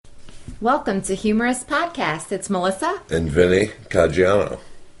Welcome to Humorous Podcast. It's Melissa. And Vinny Caggiano.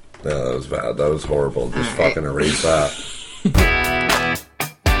 No, that was bad. That was horrible. Just fucking erase that.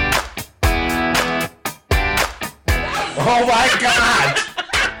 Oh my god!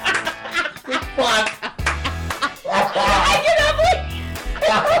 What?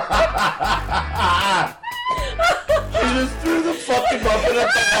 I just threw the fucking muffin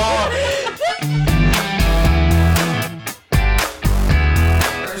at the wall.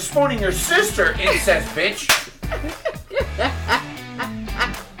 Phoning your sister, incest bitch.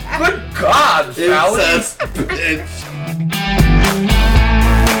 Good God, Sally. Incest bitch.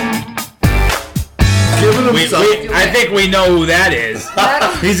 Giving himself. I think we know who that is.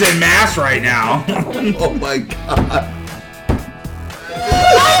 He's in mass right now. Oh my god.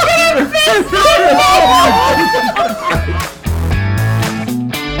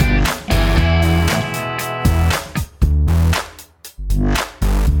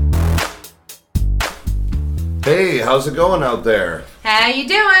 Hey, how's it going out there? How you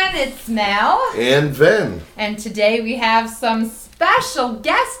doing? It's Mel. And Vin. And today we have some special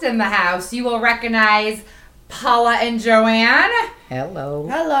guests in the house. You will recognize Paula and Joann. Hello.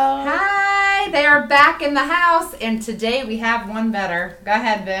 Hello. Hi. They are back in the house. And today we have one better. Go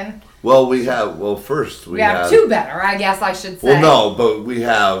ahead, Vin. Well, first we have two better, I guess I should say. Well, no, but we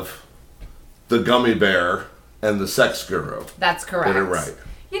have the gummy bear and the sex guru. That's correct. Get it right.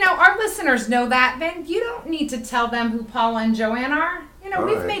 You know, our listeners know that, Vin. You don't need to tell them who Paula and Joann are. You know,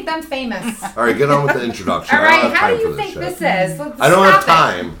 we've made them famous. All right, get on with the introduction. All right, how do you think this is? I don't have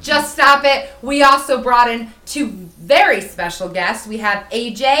time. Just stop it. We also brought in two very special guests. We have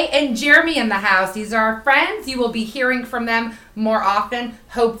AJ and Jeremy in the house. These are our friends. You will be hearing from them more often,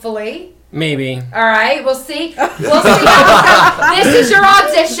 hopefully. Maybe. All right, we'll see. We'll see how this is your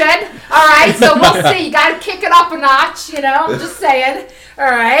audition. All right, so we'll see. You got to kick it up a notch, you know. I'm just saying. All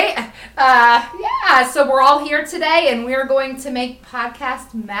right. Yeah, so we're all here today, and we're going to make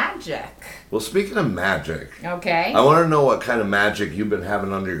podcast magic. Well, speaking of magic. Okay. I want to know what kind of magic you've been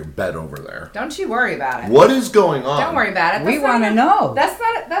having under your bed over there. Don't you worry about it. What is going on? Don't worry about it. We want to know. That's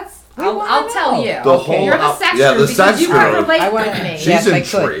not. I'll tell you. The whole You're the sex the because sex you guru. can relate with me. She's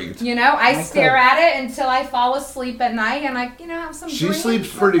intrigued. You know, I stare at it until I fall asleep at night, and I, have some. She dreams sleeps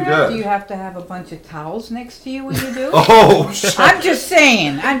pretty from there. good. Do you have to have a bunch of towels next to you when you do? Oh, I'm just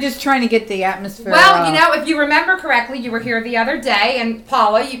saying. I'm just trying to get the atmosphere. Well, if you remember correctly, you were here the other day, and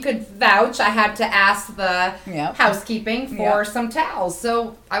Paula, you could vouch. I had to ask the housekeeping for some towels,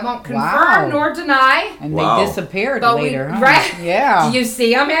 so I won't confirm nor deny. And they disappeared later, huh? Right? Yeah. Do you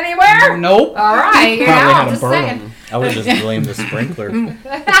see them anywhere? Nope. All right, I'm just saying. I would just blame the sprinkler. Well,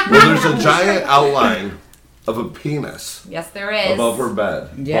 there's a giant outline of a penis. Yes, there is. Above her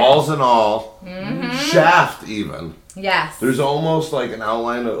bed. Yeah. Balls and all. Mm-hmm. Shaft even. Yes. There's almost like an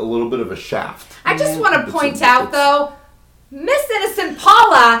outline, a little bit of a shaft. I just want to point out, though, Miss Innocent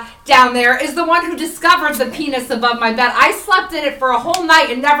Paula down there is the one who discovered the penis above my bed. I slept in it for a whole night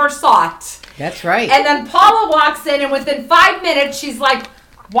and never saw it. That's right. And then Paula walks in, and within 5 minutes, she's like,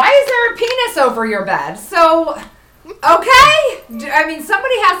 why is there a penis over your bed? So, okay. I mean,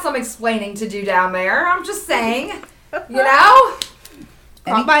 somebody has some explaining to do down there. I'm just saying, Caught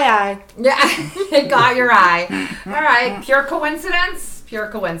my eye. Yeah, it got your eye. All right, pure coincidence? Pure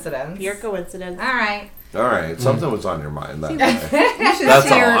coincidence. Pure coincidence. All right. All right, something was on your mind that day. You should That's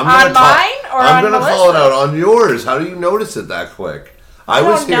see all. her. I'm On gonna call it out on yours. How do you notice it that quick? I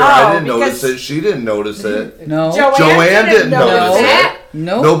was here. I didn't notice it. She didn't notice it. No. Joann didn't notice it.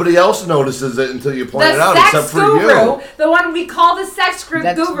 No. Nobody else notices it until you point it out, except for you. The one we call the sex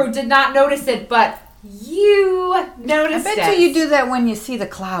guru did not notice it, but you noticed it. I bet you do that when you see the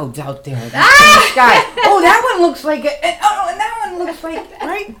clouds out there. That's the sky. Oh, that one looks like it. And that one looks like,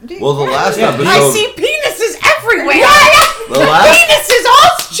 right? Well, the last episode. I see penises everywhere. The last. Penises, all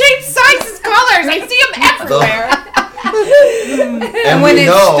shapes, sizes, colors. I see them everywhere. And when it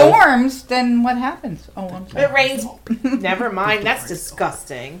storms, then what happens? Oh, I'm sorry. It rains. Never mind. That's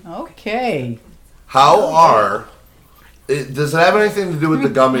disgusting. Okay. Does it have anything to do with the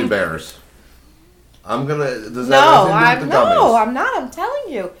gummy bears? Does it have anything to do with the gummies? No, I'm not. I'm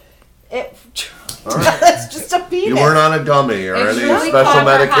telling you. That's just a penis. You weren't on a gummy or any really special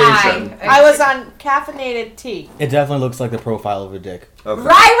medication. I was on caffeinated tea. It definitely looks like the profile of a dick. Okay.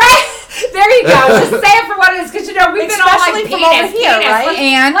 Right. There you go. Just say it for what it is, because we've been all like from penis, over here, penis.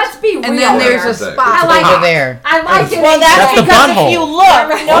 right? Let's be real. And then there's a here. spot like over it. there. I like it. Well, that's the because butthole. if you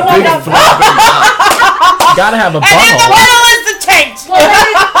look, You gotta have a and in the butthole. middle is the taint. Well,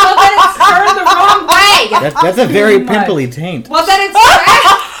 then it's turned the wrong way. That's a very pimply taint. Well, then it's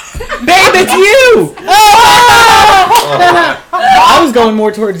Babe, it's you! I was going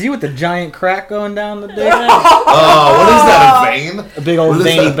more towards you with the giant crack going down the dick. Oh, what is that? A vein? A big old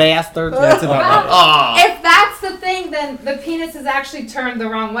zany bastard. That's about right. If that's the thing, then the penis is actually turned the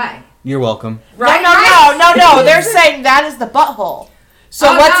wrong way. You're welcome. Right? No. They're saying that is the butthole. So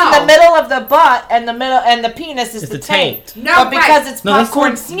Oh, what's no. in the middle of the butt and the penis is It's the the taint. taint. No, But because it's No, that's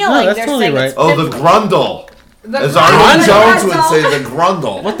popcorn totally- ceiling, no, that's they're totally saying right. it's Oh, the grundle. The As Arnold grundle. Jones would say, the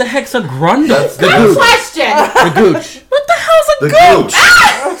grundle. What the heck's a grundle? That's the Good gooch. question. The gooch. What the hell's a The gooch?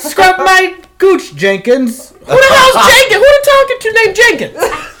 gooch. Scrub my gooch, Jenkins. Who the hell's Jenkins? Who are talking to named Jenkins?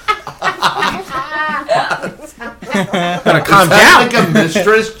 Gotta calm Is that down. like a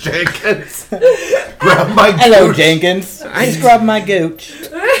Mistress Jenkins? Grab my Hello, gooch. Jenkins. Scrub my gooch.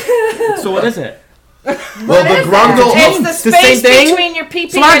 So what is it? Well, the grundle. It's the the same space thing? between your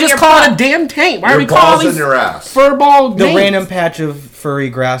pee-pee So why and just your call butt. it a damn taint? Why are Your we calling balls in these your ass. furball The names? random patch of furry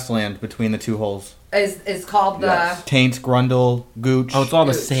grassland between the two holes. Is called the Yes. Taints, grundle, gooch. Oh, it's all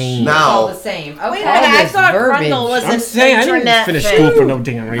the same. all Now, the same. Wait a Okay. minute, I this thought verbiage. Grundle was I'm an saying I didn't internet finish thing. school for no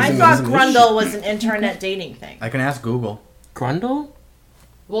damn reason. I That thought isn't this Grundle was an internet dating thing. I can ask Google. shit. Grundle?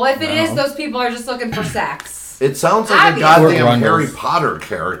 Well, if it is, those people are just looking for sex. it sounds like a Obviously. Or goddamn grundles. Harry Potter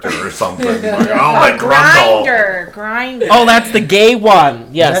character or something. Like, oh, my grundle. Grinder. Oh, that's the gay one.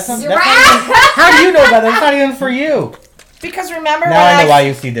 Yes. That's You're not right. even, how do you know about that? That's not even for you. Because remember Now when I know why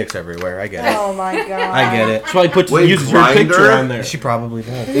you see dicks everywhere. I get it. Oh my god. I get it. That's why he puts Wait, uses your Grindr? picture on there. She probably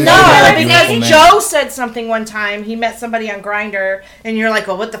does. No, Yeah, because beautiful Joe said something one time. He met somebody on Grinder, and you're like,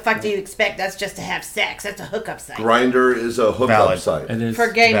 "Well, what the fuck do you expect? That's just to have sex. That's a hookup site Grinder is a hookup Valid. site. It is.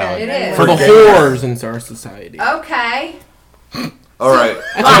 for gay Valid. men." It is. For the gay whores in our society. Okay. All right.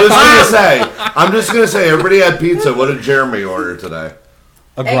 I'm just gonna say, everybody had pizza. What did Jeremy order today?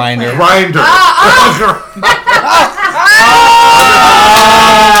 A grinder. Grinder.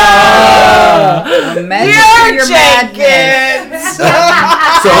 Your madness. So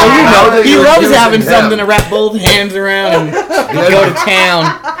you know that He you're loves accusing having him. something to wrap both hands around and go to town.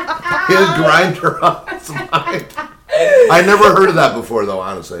 His Grinder on his mind. I never heard of that before, though.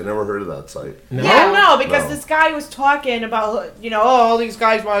 Honestly, I never heard of that site. No. Yeah, no, because No. this guy was talking about, all these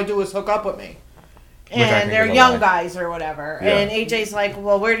guys want to do is hook up with me. I think And they're is a young lie. guys or whatever. Yeah. And AJ's like,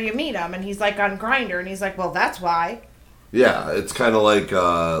 well, where do you meet them? And he's like, on Grinder. And he's like, well, that's why. Yeah, it's kind of like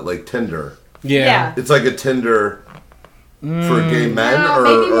Tinder. Yeah. It's like a Tinder for gay men, No, or,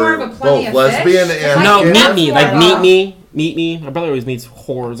 maybe more or of a Plenty both of lesbian Fish. and No, gay. Meet Me. Like, more Meet Me. My brother always meets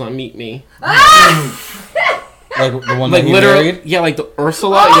whores on Meet Me. Like the one Like, that he literally. married? Yeah, like the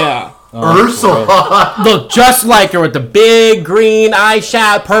Ursula. Yeah. Oh, Ursula. Look just like her with the big green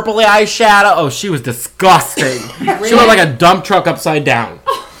eyeshadow, purpley eyeshadow. Oh, she was disgusting. She looked like a dump truck upside down.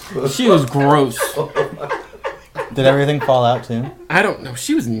 She was gross. Did everything fall out too? I don't know.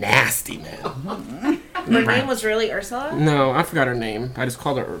 She was nasty, man. Her name was really Ursula? No, I forgot her name. I just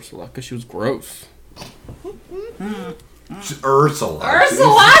called her Ursula because she was gross. Ursula.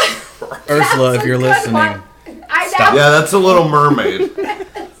 Ursula. Ursula, if a you're good listening. one. I know. Stop. Yeah, that's a Little Mermaid.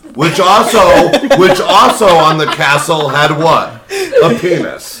 Which also on the castle had what? A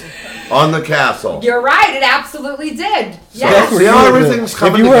penis. On the castle. You're right. It absolutely did. That's Yes. where See you how would live. everything's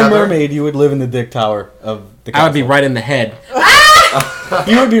coming If you were together? a mermaid, you would live in the dick tower of the I castle. would be right in the head.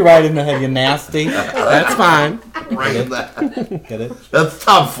 You would be right in the head, you nasty. That's fine. Right in that. Get it? That's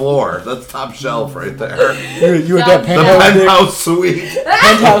top floor. That's top shelf right there. You would that The penthouse dick. penthouse suite.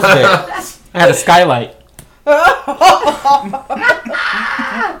 Penthouse dick. I had a skylight.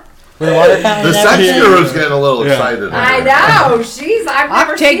 With a water fountain. The and sex everything. guru's getting a little excited. I know. She's. I've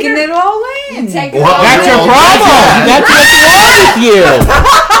never I'm taking seen her. it all in. Take it Well, all. That's your Well, problem. That's what's wrong with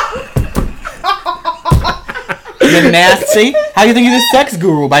you. You nasty. How do you think you're the sex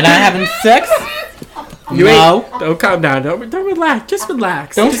guru? By not having sex? You No. ain't. Don't calm down. Don't relax. Just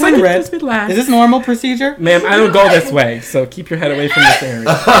relax. Don't just turn red. Just relax. Is this normal procedure? Ma'am, I don't go this way, so keep your head away from this area.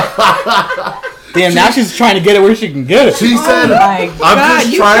 Damn, now she's trying to get it where she can get it. She said, my I'm God,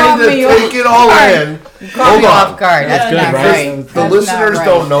 just you trying caught to me take it all in. Caught Hold me off on. guard. That's good, not right? right. The That's listeners not right.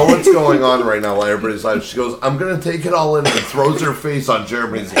 don't know what's going on right now while everybody's live. She goes, I'm going to take it all in, and throws her face on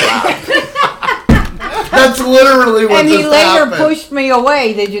Jeremy's lap. That's literally what And he just later happened. pushed me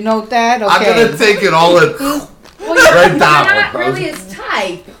away. Did you note that? I'm Okay. going to take it all in. Well, you're Right down. not really his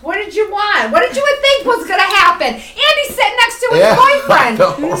type. What did you want? What did you think was gonna happen? Andy's sitting next to his Yeah, boyfriend. I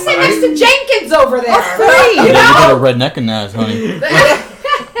know, He's sitting right? next to Jenkins over there. free. You You got a know? redneck in that, honey.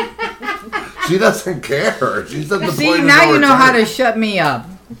 She doesn't care. She's at the See, point of now no you know how to return. shut me up.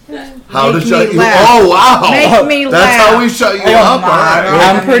 How to make shut me you laugh. Oh, wow. Make me That's laugh. how we shut you Oh, up. All my right.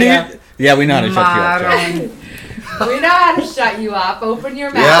 God. I'm pretty. Yeah, we know how to shut you up, Jack. Modern. We know how to shut you up. Open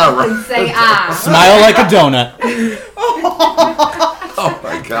your mouth Yeah, right. and say ah. Smile like a donut. Oh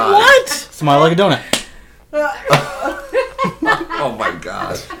my god. What? Smile like a donut. Oh my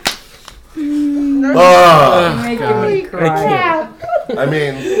god. Making me cry. I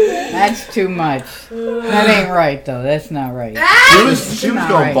mean, That's too much. That ain't right, though. That's not right. she was not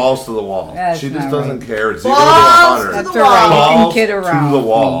going right. balls to the wall. That's She just not doesn't right. care. It's 0 to Balls 100. to That's the all right. You can Balls kid around. to the with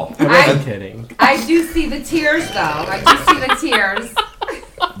wall. me. I wasn't kidding. I do see the tears, though. I do see the tears.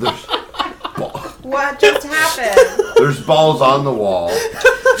 What just happened? There's balls on the wall.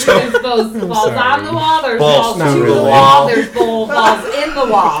 There's balls on the wall. There's Balls balls to to the the wall. wall. There's balls in the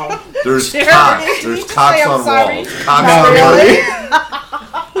wall. There's Jeremy, cocks. did There's you cocks say I'm on sorry? walls. Cocks Not on really.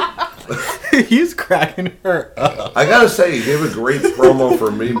 He's cracking her up. I gotta say, he gave a great promo for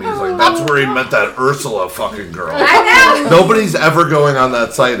Mimi. He's like, that's where he met that Ursula fucking girl. I know. Nobody's ever going on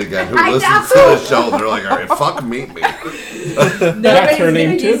that site again who I listens to know. the show. They're like, all right, fuck Mimi. Nobody's her gonna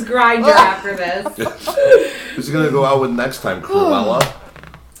name too? use Grindr after this. Who's he gonna go out with next time? Cruella?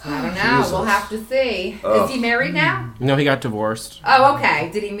 I don't know. Jesus. We'll have to see. Oh. Is he married now? No, he got divorced. Oh, okay.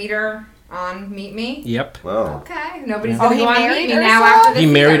 Did he meet her on Meet Me? Yep. Oh. Okay. Nobody's Oh, gonna he go on married Meet Me now Ursula? after this.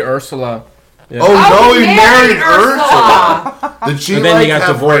 He married either. Ursula. Yeah. Oh, no, he married Ursula. Ursula. Did she And then like they got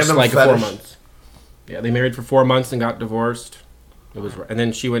have divorced random like fetish? 4 months. Yeah, they married for 4 months and got divorced. It was, and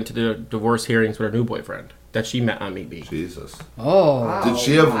then she went to the divorce hearings with her new boyfriend that she met on Meet Me. Jesus. Oh. Did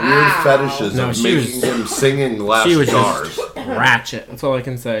she have weird fetishes No, of she making was- him singing last She was jars? just ratchet. That's all I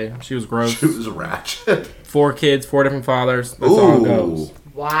can say. She was gross. She was ratchet. 4 kids, 4 different fathers. That's all it goes. Ooh.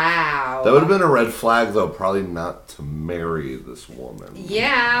 Wow. That would have been a red flag, though. Probably not to marry this woman.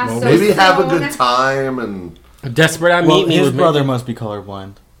 Yeah. Well, so Maybe have a soon. good time and. Desperate on Well, Meet Me. his was brother must be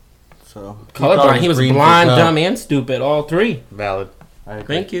colorblind. So colorblind. He was green for blind, color. dumb, and stupid. All 3. Valid. I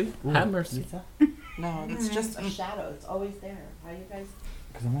agree. Thank you. Have mercy. No, it's just a shadow. It's always there. How you guys?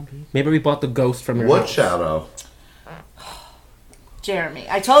 Maybe we bought the ghost from your What house. shadow? Jeremy.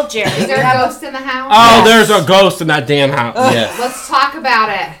 I told Jeremy. Is there a ghost in the house? Oh, there's a ghost in that damn house. Yes. Let's talk about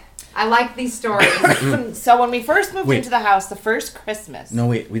it. I like these stories. So when we first moved Wait. into the house, the first Christmas. No,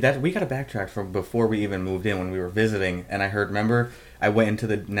 wait. We got to backtrack from before we even moved in when we were visiting, and I heard. Remember, I went into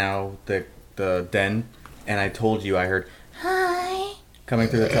the den, and I told you I heard hi coming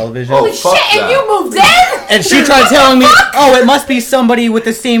through the television. Oh, fuck Shit, and that. you moved in? And she tried telling me, oh, it must be somebody with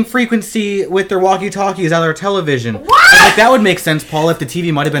the same frequency with their walkie-talkies on their television. What? I was like, that would make sense, Paul, if the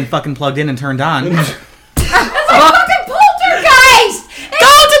TV might have been fucking plugged in and turned on. That's a fucking poltergeist!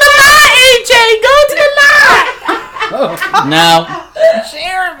 Go to the lot, AJ! Go to the lot! No.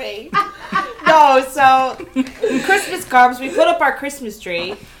 Jeremy. No, so Christmas comes, we put up our Christmas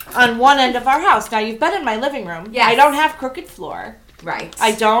tree on one end of our house. Now you've been in my living room. Yes. I don't have crooked floor. Right. I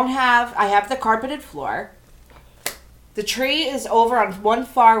have the carpeted floor. The tree is over on one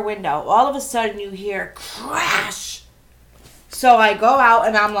far window. All of a sudden you hear crash. So I go out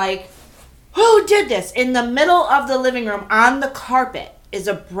and I'm like, who did this? In the middle of the living room on the carpet is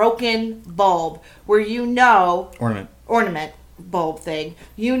a broken bulb where ornament bulb thing.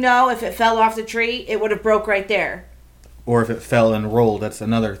 You know, if it fell off the tree, it would have broke right there. Or if it fell and rolled, that's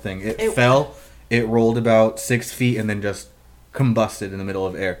another thing. It fell, it rolled about 6 feet, and then just combusted in the middle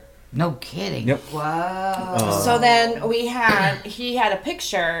of air. No kidding. Yep. Whoa. So then he had a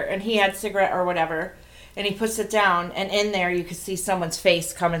picture and he had cigarette or whatever, and he puts it down, and in there you could see someone's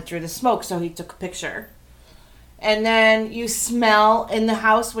face coming through the smoke, so he took a picture. And then you smell in the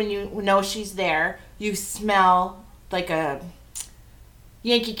house when you know she's there, you smell like a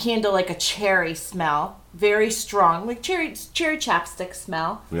Yankee Candle, like a cherry smell, very strong, like cherry chapstick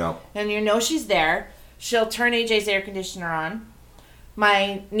smell. Yeah. And you know she's there. She'll turn AJ's air conditioner on.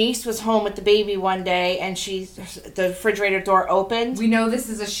 My niece was home with the baby one day, and the refrigerator door opened, We know this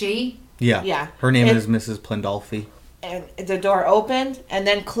is a she. Yeah. Yeah. Her name It- is Mrs. Pandolfi. and the door opened and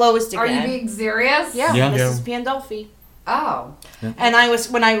then closed Are again. you being serious? Yeah, Yeah. Mrs. Pandolfi. Oh.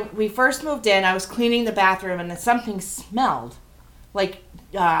 And we first moved in, I was cleaning the bathroom, and then something smelled like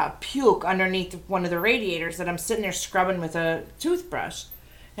puke underneath one of the radiators that I'm sitting there scrubbing with a toothbrush.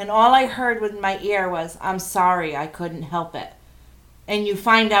 And all I heard with my ear was, "I'm sorry, I couldn't help it." And you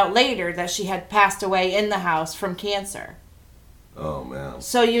find out later that she had passed away in the house from cancer. Oh, man.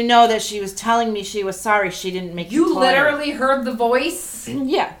 So you know that she was telling me she was sorry she didn't make You the toilet. literally heard the voice?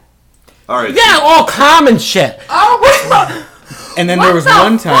 Yeah. All right. Yeah, all common shit. Oh, And then what there was the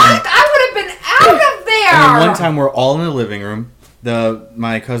one time. fuck? I would have been out of there. And then one time we're all in the living room.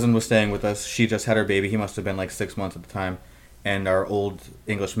 My cousin was staying with us. She just had her baby. He must have been like 6 months at the time. And our old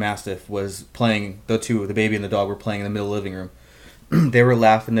English Mastiff was playing. The baby and the dog were playing in the middle of the living room. They were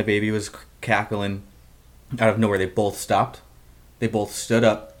laughing. The baby was cackling. Out of nowhere, they both stopped. They both stood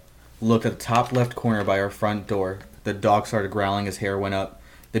up, looked at the top left corner by our front door. The dog started growling, his hair went up.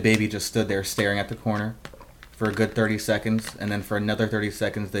 The baby just stood there staring at the corner for a good 30 seconds, and then for another 30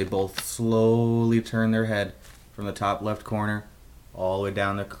 seconds, they both slowly turned their head from the top left corner all the way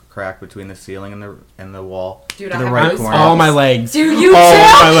down the crack between the ceiling and the wall Dude, to I the have right goosebumps. corner. All my legs. Do you All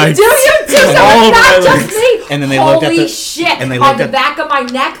my too? legs. Do you too? So All it's not my just legs. me. And then they Holy looked at the- shit! and they On looked the at- back of my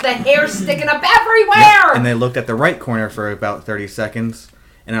neck, the hair's sticking up everywhere. And they looked at the right corner for about 30 seconds,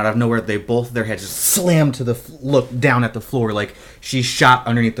 and out of nowhere, their heads just slammed to look down at the floor like she shot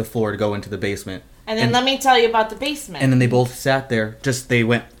underneath the floor to go into the basement. And then let me tell you about the basement. And then they both sat there,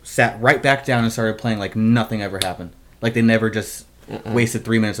 sat right back down and started playing like nothing ever happened. Like they never just wasted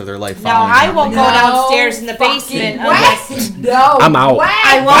 3 minutes of their life no, following I him. won't go downstairs in the basement unless... No. I'm out.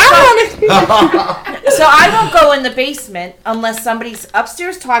 I won't go, so I won't go in the basement unless somebody's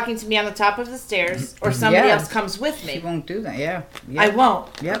upstairs talking to me on the top of the stairs or somebody Yeah. else comes with She me. won't do that. Yeah. I won't.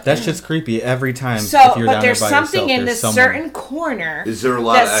 Yep. That shit's creepy every time. So, if you're but down there's there by something yourself, in there's this someone. certain corner Is there a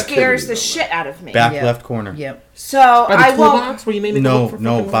lot that of scares the activity, shit out of me. Back Yeah. left corner. Yep. So By the I won't. toolbox where you made me go look for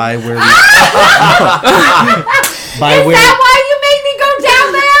No, freaking- by where we, Is that why you made me go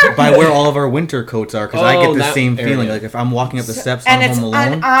down there? by where all of our winter coats are, because I Oh, get the that same area. feeling. Like if I'm walking up the steps And on it's Home an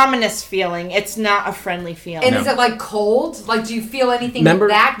Alone, ominous feeling. It's not a friendly feeling. And No. is it like cold? Like, do you feel anything Remember-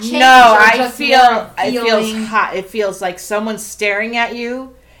 with that change? No, or I just feel more it feeling? feels hot. It feels like someone's staring at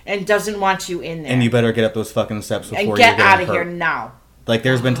you and doesn't want you in there. and you better get up those fucking steps before and you get get out of hurt. here now. Like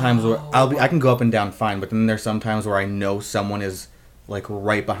there's been times where I can go up and down fine, but then there's some times where I know someone is like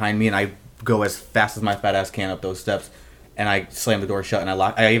right behind me, and I go as fast as my fat ass can up those steps, and I slam the door shut, and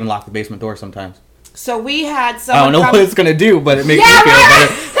I even lock the basement door sometimes. So we had I someone don't know come. what it's gonna do, but it makes Yeah, me feel right.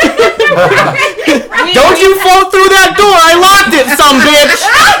 better. Don't you fall through that door! I locked it, some bitch!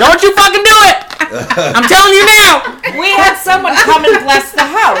 Don't you fucking do it! I'm telling you now! We had someone come and bless the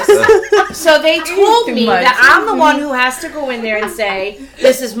house. So they told Too me much. that I'm the one who has to go in there and say,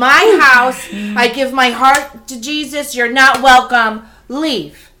 "This is my house. I give my heart to Jesus. You're not welcome.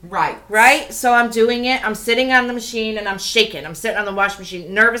 Leave." Right. Right? So I'm doing it. I'm sitting on the machine and I'm shaking. I'm sitting on the wash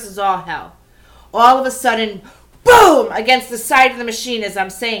machine, nervous as all hell. All of a sudden, boom, against the side of the machine as I'm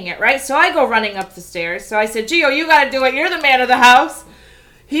saying it, right? So I go running up the stairs. So I said, Gio, you got to do it. You're the man of the house.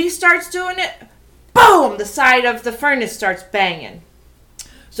 He starts doing it. Boom, the side of the furnace starts banging.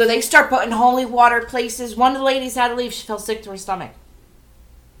 So they start putting holy water places. One of the ladies had to leave. She fell sick to her stomach.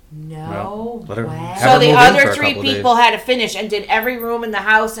 No Let her way. have So her the move in for other a three couple days. people had to finish and did every room in the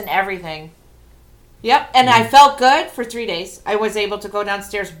house and everything. Yep, and I felt good for 3 days. I was able to go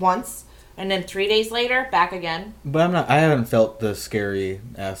downstairs once, and then 3 days later, back again. But I haven't felt the scary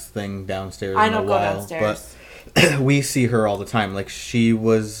ass thing downstairs I in a don't go while. downstairs. But we see her all the time. Like she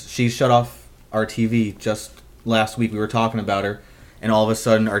shut off our TV just last week. We were talking about her, and all of a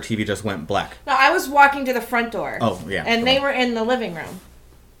sudden our TV just went black. No, I was walking to the front door. Oh, yeah. And they were in the living room.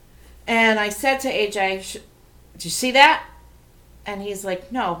 And I said to AJ, did you see that? And he's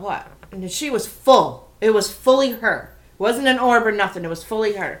like, no, what? And she was full. It was fully her. It wasn't an orb or nothing. It was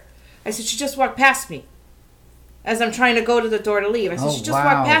fully her. I said, she just walked past me. As I'm trying to go to the door to leave. I said, Oh, she just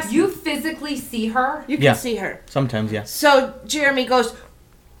wow. walked past You me. physically see her? You can Yeah. see her. Sometimes, yeah. So Jeremy goes,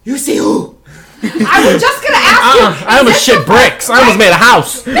 you see who? I was just gonna ask you. I almost shit bricks. I almost made a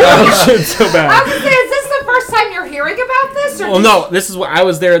house. I almost shit so I bad. was gonna say, is this the first time you're hearing about this? Or Well, no, this is what I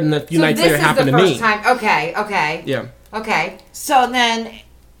was there, and a few So nights this later is it happened the to first me. time. Okay. Yeah. Okay. So then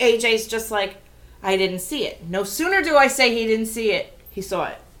AJ's just like, I didn't see it. No sooner do I say he didn't see it, he saw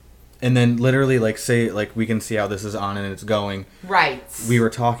it. And then literally, we can see how this is on and it's going. Right. We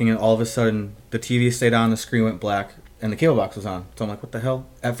were talking, and all of a sudden, the TV stayed on, the screen went black, and the cable box was on. So I'm like, what the hell?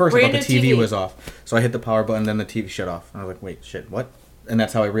 At first, I Brand thought the new TV TV. was off. So I hit the power button, then the TV shut off. And I was like, wait, shit, what? And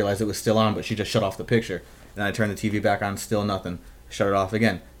that's how I realized it was still on, but she just shut off the picture. Then I turned the TV back on, still nothing. Shut it off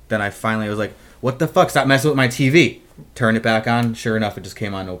again. Then I finally was like, what the fuck? Stop messing with my TV. Turned it back on. Sure enough, it just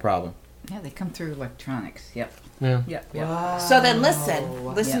came on, no problem. Yeah, they come through electronics. Yep. Yeah. Yep. So then listen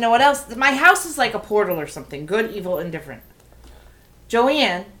Yeah. to what else. My house is like a portal or something. Good, evil, indifferent.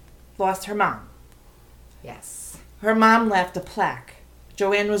 Joann lost her mom. Yes. Her mom left a plaque.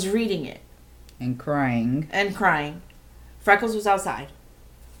 Joann was reading it And crying. and crying. Freckles was outside.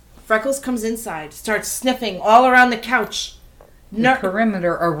 Freckles comes inside, starts sniffing all around the couch. the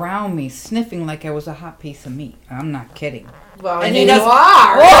perimeter around me, sniffing like I was a hot piece of meat. I'm not kidding. Well, And he you does.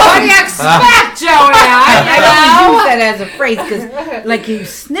 are. What do you expect, Joann? I don't use that as a phrase because, like, he was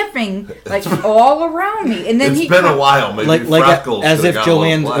sniffing like all around me, and then It's he been a while. Maybe like Freckles as if could've got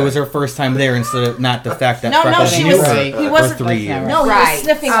Joanne, one it was her first time there instead of not the fact that No, Freckles she knew was. her He for wasn't. 3 years. No, he Right. was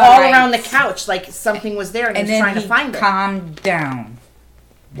sniffing All all right. around the couch like something was there, and, and he was then trying to he find it. calmed down.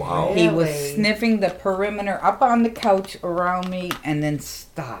 Wow. He was Really? sniffing the perimeter up on the couch around me, and then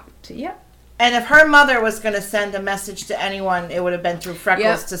stopped. Yep. And if her mother was going to send a message to anyone, it would have been through Freckles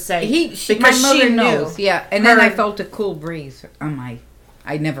Yep. to say My mother she knows. knew. Yeah, and then I Her- felt a cool breeze on my.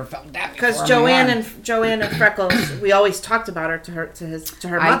 I never felt that Because before on my Joann arm. and Freckles, we always talked about her to her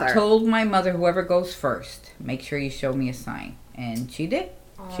mother. I told my mother, whoever goes first, make sure you show me a sign, and she did.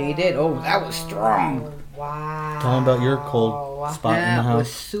 She did. Oh, that was strong. Wow. Tell them about your cold spot in the That was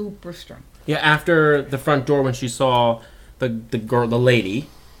house. super strong. Yeah, after the front door when she saw the girl, the lady,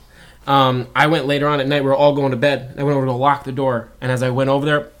 I went later on at night. We were all going to bed. I went over to lock the door, and as I went over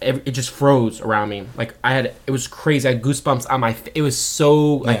there, it just froze around me. Like it was crazy. I had goosebumps on my. It was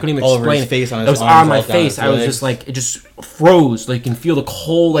so I couldn't even all over explain his it. face, on his it was arms, on my all down face. his I was legs. just like it just froze. Like you can feel the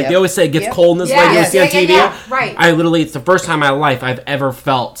cold. Like Yep. they always say, it gets Yep. cold in this Yeah, leg. You yes, see on yeah, TV. yeah, right. I literally, it's the first time in my life I've ever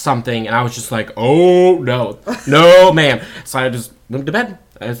felt something, and I was just like, oh no, no, ma'am. So I just went to bed.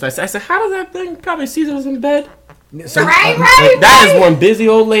 I said, how does that thing probably see that I was in bed? Some- Right, like, right. That is one busy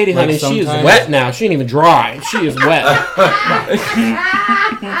old lady, Like honey. She is sometimes- wet now. She ain't even dry. She is wet.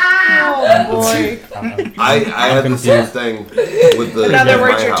 Oh boy! I had the same thing with the. In other with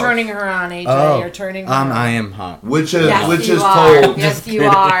words, my you're house. turning her on, AJ. Oh, You're turning her on. I am hot. Which is Yes, you is are. told. Yes, you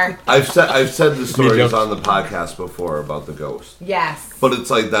are. I've said the stories joke. on the podcast before about the ghost, Yes. but it's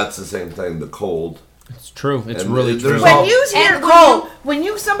like that's the same thing. The cold. It's true. It's And really there's true. all- When you hear And when cold,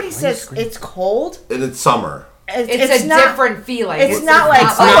 when somebody says it's cold, And it's summer. It's a not. different feeling. It's not like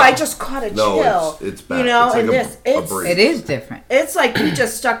not oh, I just caught a No, chill. it's bad. You know, It's like and a- this a it's breeze. It is different. it's like you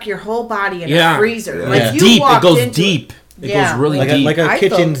just stuck your whole body in Yeah. a freezer. Yeah. Like It's you deep. It walked goes into deep. It Yeah. goes really Like deep. a I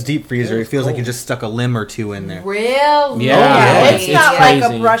kitchen's thought- deep freezer. It feels like you just stuck a limb or two in there. Really? Yeah. It's It's not like a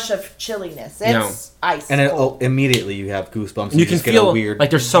crazy. brush of chilliness. It's ice. And cold. immediately you have goosebumps. You can just get feel a weird. like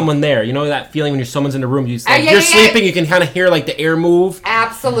there's someone there. You know that feeling when you're someone's in the room. You yeah, you're yeah, yeah. sleeping. You can kind of hear like the air move,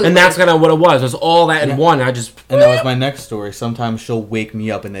 Absolutely. and that's kind of what it was. It was all that in one. I just And that was my next story. Sometimes she'll wake me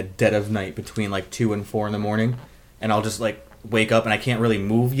up in the dead of night between like 2 and 4 in the morning, and I'll just like wake up and I can't really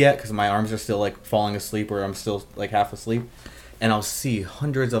move yet because my arms are still like falling asleep or I'm still like half asleep, and I'll see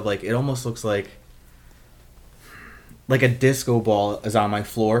hundreds of like it almost looks like a disco ball is on my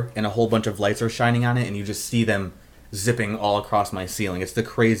floor and a whole bunch of lights are shining on it, and you just see them zipping all across my ceiling. It's the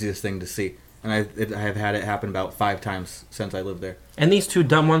craziest thing to see. And I have had it happen about 5 times since I lived there. and these two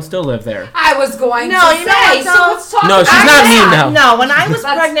dumb ones still live there. I was going No, to you know say. what, So though? let's talk No, about she's not that. mean now. No, when I was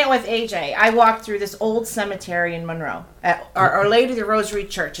That's- pregnant with AJ, I walked through this old cemetery in Monroe at Our Lady of the Rosary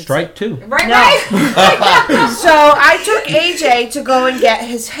Church. It's Strike two. Right, No. right? So I took AJ to go and get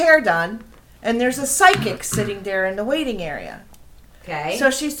his hair done, and there's a psychic sitting there in the waiting area. Okay. So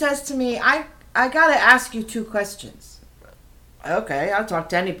she says to me, I gotta ask you 2 questions. Okay, I'll talk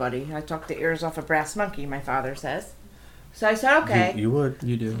to anybody. I talk the ears off a brass monkey, my father says. So I said, okay. You would.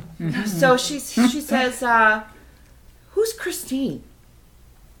 You do. So she says, who's Christine?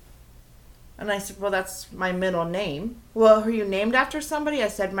 And I said, well, that's my middle name. Well, are you named after somebody? I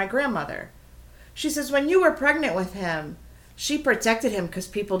said, my grandmother. She says, when you were pregnant with him, she protected him because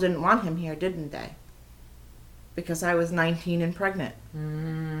people didn't want him here, didn't they? Because I was 19 and pregnant.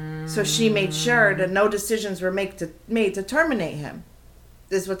 So she made sure that no decisions were made to terminate him.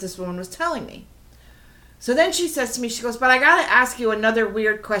 This is what this woman was telling me. So then she says to me, she goes, but I got to ask you another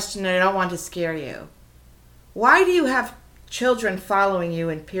weird question and I don't want to scare you. Why do you have children following you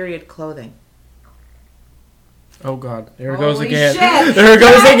in period clothing? Oh God, there it goes Holy again. shit. There it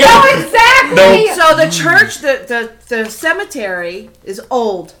goes I again. know exactly. So the church, the cemetery is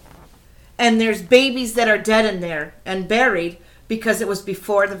old. And there's babies that are dead in there and buried because it was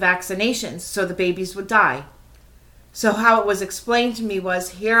before the vaccinations, so the babies would die. So how it was explained to me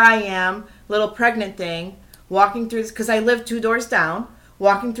was, here I am, little pregnant thing, walking through this, because I lived 2 doors down,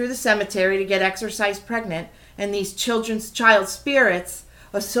 walking through the cemetery to get exercised pregnant, and these child spirits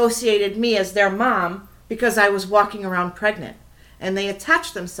associated me as their mom because I was walking around pregnant. And they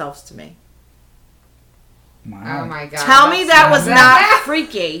attached themselves to me. Wow. Oh my God. Tell me that was not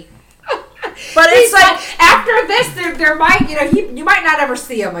freaky. But it's like, after this, there might, you might not ever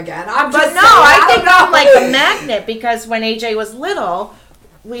see him again. I'm just but no, saying, I think don't I'm know. like a magnet because when AJ was little,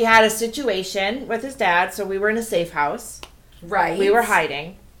 we had a situation with his dad, so we were in a safe house. Right. We were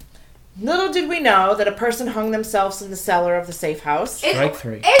hiding. Little did we know that a person hung themselves in the cellar of the safe house. Strike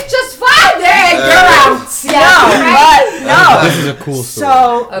 3. It's just fine. There, you're out. No. This is a cool story.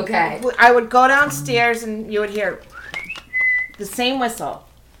 So, Okay. I would go downstairs and you would hear the same whistle.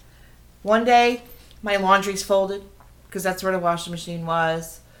 One day, my laundry's folded because that's where the washing machine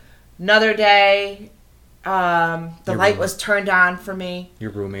was. Another day, the light was turned on for me.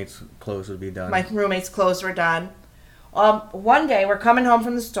 Your roommate's clothes would be done. My roommate's clothes were done. One day, we're coming home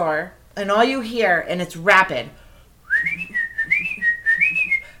from the store, and all you hear, and it's rapid,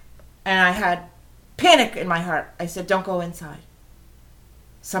 and I had panic in my heart. I said, don't go inside.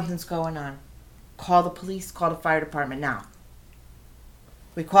 Something's going on. Call the police, call the fire department now.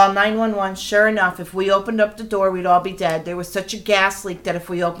 We called 911. Sure enough, if we opened up the door, we'd all be dead. There was such a gas leak that if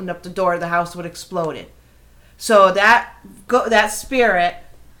we opened up the door, the house would explode. So that spirit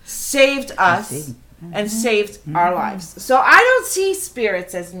saved us and saved our lives. So I don't see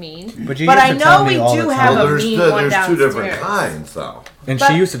spirits as mean, but I know we do have a mean one There's two different downstairs. kinds, though. And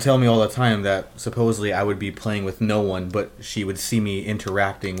she used to tell me all the time that supposedly I would be playing with no one, but she would see me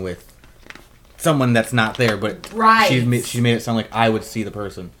interacting with someone that's not there. But Right. she made it sound like I would see the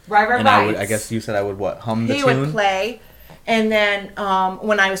person. Right. And I guess you said I would hum the He tune. would play, and then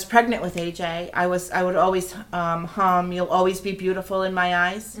when I was pregnant with AJ, I would always hum "You'll Always Be Beautiful in My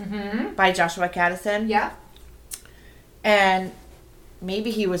Eyes" by Joshua Caddison. Yeah. And maybe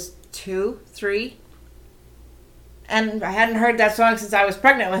he was 2, 3. And I hadn't heard that song since I was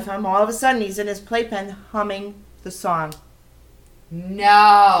pregnant with him. All of a sudden, he's in his playpen humming the song.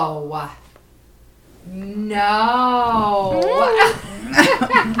 No.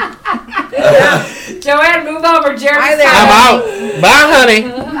 Joann, move over. Jeremy's I'm out. Bye, honey.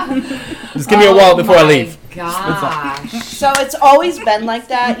 Just give me a wallet before I leave. Gosh. So it's always been like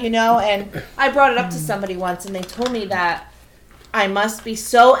that, you know. And I brought it up to somebody once, and they told me that I must be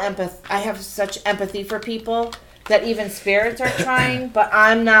so I have such empathy for people that even spirits are trying, but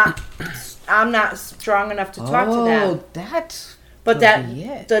I'm not strong enough to talk to them. Oh, that's... But that be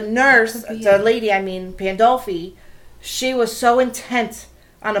it. the nurse, That could be the it. lady, Pandolfi, she was so intent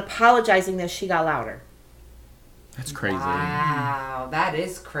on apologizing that she got louder. That's crazy. Wow, that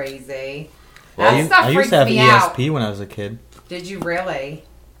is crazy. Well, That stuff I used freaks to have me out. ESP when I was a kid. Did you really?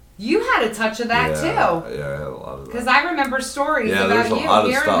 You had a touch of that too. Yeah, I had a lot of Because that. I remember stories Yeah, about there's a you lot of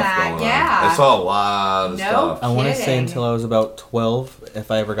hearing stuff that. going on. Yeah. I saw a lot of No stuff. I want to say Kidding. until I was about 12, if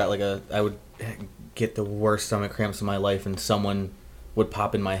I ever got I would get the worst stomach cramps in my life, and someone would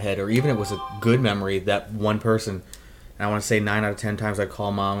pop in my head, or even if it was a good memory, that one person. And I want to say 9 out of 10 times I'd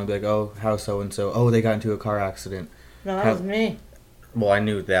call mom and be like, "Oh, how's so and so? Oh, they got into a car accident." No, that How- was me. Well, I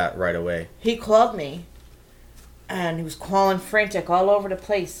knew that right away. He called me, and he was calling frantic all over the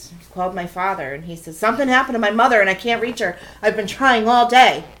place. He called my father, and he said, something happened to my mother, and I can't reach her. I've been trying all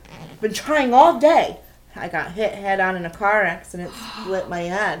day. I got hit head on in a car accident, split my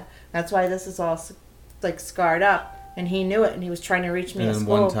head. That's why this is all like scarred up. And he knew it, and he was trying to reach me And at then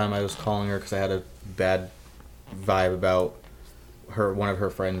school. one time I was calling her because I had a bad vibe about one of her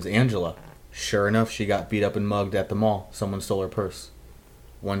friends, Angela. Sure enough, she got beat up and mugged at the mall. Someone stole her purse.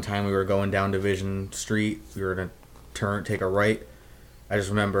 One time we were going down Division Street. We were going to take a right. I just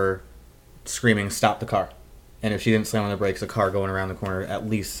remember screaming, "Stop the car." And if she didn't slam on the brakes, the car going around the corner at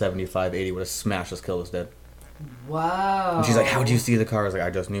least 75, 80 would have smashed us, killed us dead. Whoa. And she's like, "How'd you see the car?" I was like, "I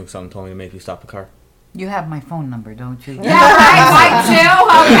just knew. Someone told me to make you stop the car." You have my phone number, don't you? Yeah, right, mine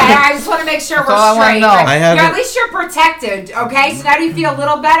too. Okay, I just want to make sure That's we're all I wanna straight. know. Right? I haven't- At least you're protected. Okay, so now do you feel a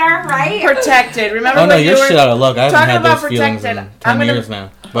little better, right? Protected. Remember Oh no, when you you're were shit out of luck. I haven't talking had about those feelings protected? in I'm 10 gonna- years now.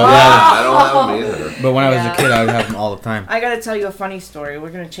 But, I don't have them either. but when I was Yeah. a kid, I would have them all the time. I gotta tell you a funny story. We're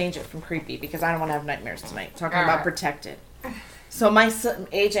gonna change it from creepy because I don't want to have nightmares tonight. Talking All about right. protected. So my son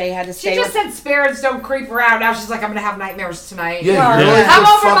AJ had to She stay just with. said spirits don't creep around. Now she's like, I'm gonna have nightmares tonight. Yeah, you're like Come the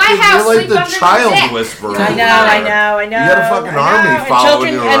over to my fucking, house, you're like sleep the under the child dick. whisperer. I know. You got a fucking I army know. And following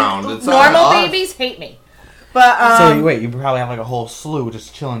children you and around. It's normal not us. babies hate me, but So wait, you probably have like a whole slew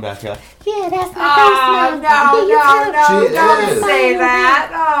just chilling back here. Like, Yeah, that's Oh, no, She don't is. say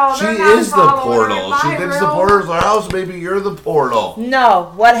that. Oh, She they're not is the following her in portal. my She thinks the room. portal's our house. Maybe you're the portal.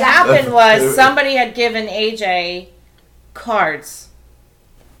 no. What happened If- was somebody had given AJ cards,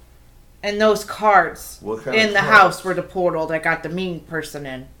 and those cards What kind in of the cards? house were the portal that got the mean person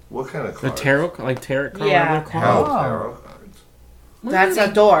in. What kind of The cards? tarot card, Yeah. whatever they're How called. tarot cards? That's a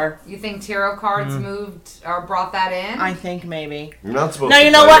door. You think tarot cards moved or brought that in? I think maybe. You're not supposed No, to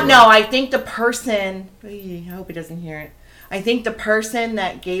you know play what? with No, it. I think the person. I hope he doesn't hear it. I think the person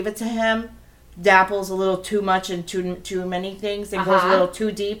that gave it to him dabbles a little too much in too many things and goes a Uh-huh. little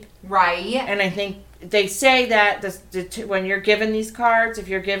too deep. Right. And I think they say that when you're given these cards, if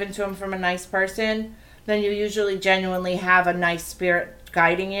you're given to them from a nice person, then you usually genuinely have a nice spirit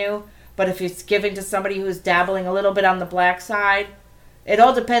guiding you. But if it's given to somebody who's dabbling a little bit on the black side, it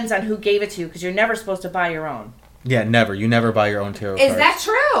all depends on who gave it to you, because you're never supposed to buy your own. Yeah, never. You never buy your own tarot cards. Is that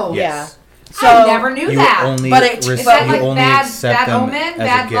true? Yes. Yeah. So I never knew You that. only But it- Is that you like only bad, accept bad them omen, as a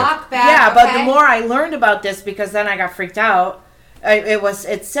bad gift. luck, bad... yeah, but the okay. more I learned about this, because then I got freaked out,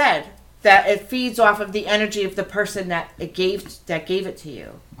 it said that it feeds off of the energy of the person that gave it to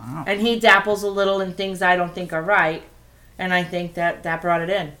you. Wow. And he dabbles a little in things I don't think are right, and I think that brought it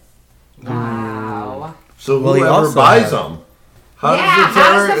in. Wow. So Well, he whoever also buys had- them, how Yeah, does the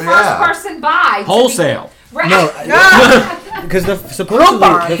how does tarot? the first person buy? to be- Wholesale. Right. No, because supposedly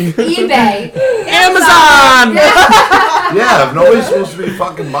eBay. Amazon! Yeah, if nobody's supposed to be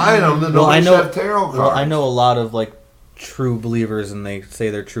fucking buying them, then nobody should have tarot cards. Well, I know a lot of like true believers, and they say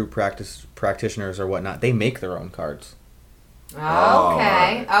they're true practitioners or whatnot. They make their own cards,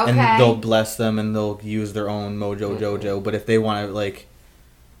 Okay. and Okay. they'll bless them, and they'll use their own mojo jojo. But if they want to, like,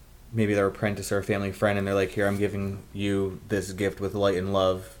 maybe their apprentice or a family friend, and they're like, "Here, I'm giving you this gift with light and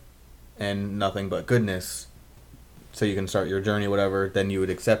love, and nothing but goodness, so you can start your journey, whatever," then you would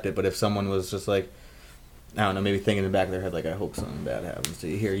accept it. But if someone was just like, I don't know, maybe thinking in the back of their head, like, I hope something bad happens to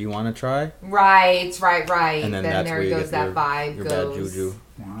you. Here, you want to try? Right. And then Then that's there where you goes get that your, vibe. your goes. bad juju.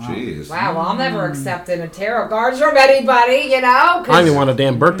 Jeez. Wow, well, I'm never accepting a tarot cards from anybody, you know? I don't even want a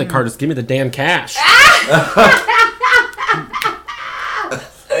damn birthday card. Just give me the damn cash.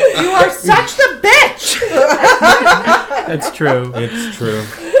 You are such the bitch! That's true. It's true.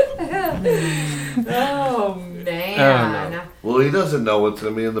 Oh, man. no. Well, he doesn't know what's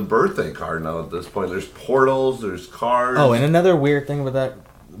going to be in the birthday card now at this point. There's portals, there's cards. Oh, and another weird thing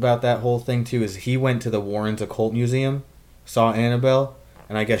about that whole thing too is he went to the Warrens Occult Museum, saw Annabelle,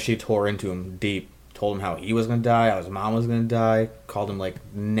 and I guess she tore into him deep. Told him how he was gonna die, how his mom was gonna die. Called him like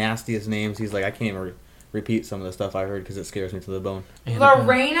nastiest names. He's like, I can't even repeat some of the stuff I heard because it scares me to the bone.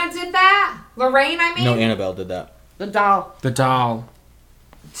 Lorena did that? Lorraine, I mean? No, Annabelle did that. The doll. The doll.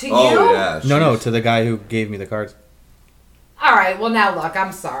 To you? Oh, yeah. No, she's- to the guy who gave me the cards. All right, well, now look,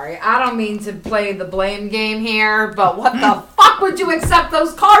 I'm sorry. I don't mean to play the blame game here, but what the fuck would you accept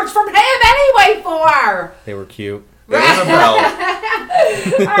those cards from him anyway for? They were cute. Annabelle.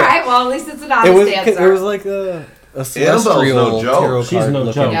 All right, well, at least it's an honest answer. It was like a celestial no joke. tarot She's card no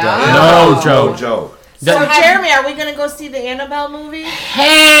looking joke. deck. No. No joke. No joke. So, have- Jeremy, are we going to go see the Annabelle movie?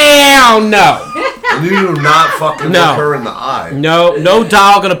 Hell no. And you do not fucking No. look her in the eye. No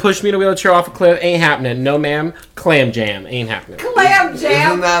doll gonna push me in a wheelchair off a cliff. Ain't happening. No, ma'am. Clam jam. Ain't happening. Clam jam.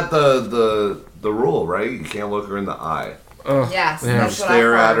 Isn't that the rule, right? You can't look her in the eye. Yes, Yeah. that's what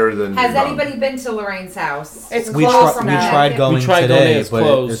Stare I've at heard. her, then Has you're done. anybody been to Lorraine's house? It's We, closed we now. tried going We tried going today, in, it's but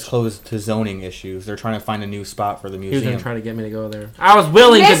closed. it's closed to zoning issues. They're trying to find a new spot for the He was museum. gonna try to get me to go there. I was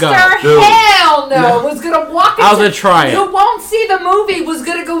willing to go. Mr. Dude. Hell no was gonna walk into... I was gonna try it. You won't see the movie, was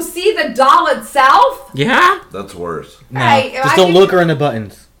gonna go see the doll itself? Yeah. That's worse. No, Hey, just I don't can- look her in the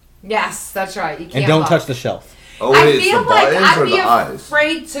buttons, Yes, that's right. You can't and don't look. touch the shelf. Oh, I wait, it's feel the like buttons I'd or be the eyes?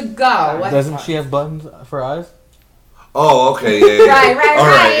 afraid to go. Doesn't she have buttons for eyes? Oh, okay, yeah. Right. All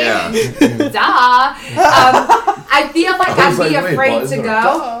right, yeah. Duh. I feel like I was I'd be like, wait, afraid buttons to are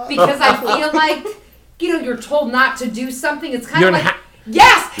go because I feel like, you're told not to do something. It's kind You're of in like... ha-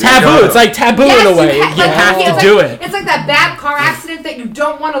 Yes! Taboo. It's like taboo in a way. You like, have it's to like- do it. It's like that bad car accident that you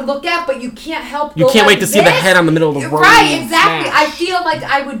don't want to look at, but you can't help. You go can't like wait to see the this. head on the middle of the road. Right, exactly. Smash. I feel like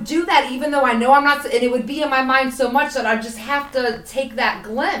I would do that, even though I know I'm not, and it would be in my mind so much that I just have to take that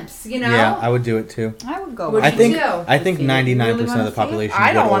glimpse. Yeah, I would do it too. I would go. Would I you think do? I think You really 99% of wanna the see it? population I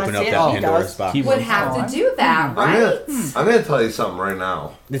would don't wanna open see up it. that He Pandora's does. box. He would have to do that, right? I'm gonna tell you something right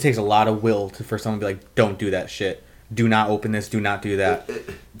now. It takes a lot of will for someone to be like, don't do that shit. Do not open this. Do not do that.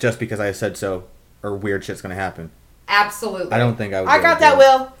 Just because I said so, or weird shit's gonna happen. Absolutely. I don't think I would. I be able got to that, do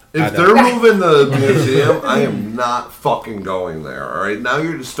it. Will. If I they're don't. moving the museum, I am not fucking going there. All right, now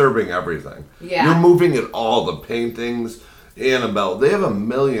you're disturbing everything. Yeah. You're moving it all. The paintings, Annabelle. They have a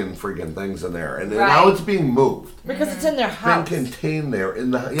million freaking things in there, and now Right. it's being moved. Because it's in their It's been house. contained there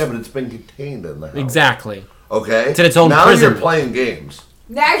in the but it's been contained in the house. Exactly. Okay. It's in its own now prison. you're playing games.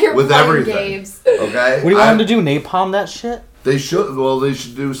 Now you're With playing everything. games. Okay. What do you want him to do? Napalm that shit? They should. Well, they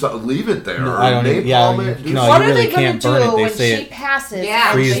should do something. Leave it there. No, or I don't. napalm Yeah, it, do no, What you are really they going can't to burn it. do They when say she it passes? Yeah,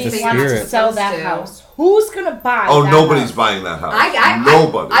 and frees she the wants to spirit. sell that Supposed to. house. Who's going to buy Oh, that nobody's house? buying that house. I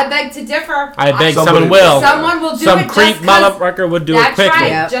Nobody. beg to differ. I beg Somebody someone will. will. Someone will do Some it creep just 'cause- motherfucker would do it That's quickly. right.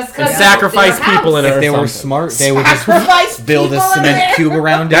 Yeah. Just And because sacrifice people in it. If they or were something. smart, they would just Sacrifice build a people in cement there. cube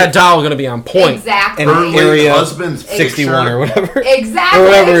around That it. doll gonna be on point. Exactly. And Her late area husband's 61 or picture. whatever. Exactly. Or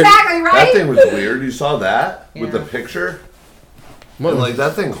whatever. Exactly. Right. That thing was weird. You saw that with the picture? What? And like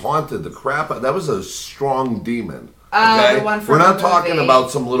that thing haunted the crap out. That was a strong demon. Oh, Okay? the one from We're not the talking movie. about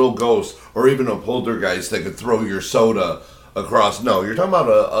some little ghost or even a poltergeist that could throw your soda across. No, you're talking about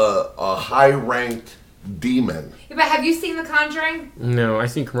a high-ranked demon. Yeah, but have you seen The Conjuring? No, I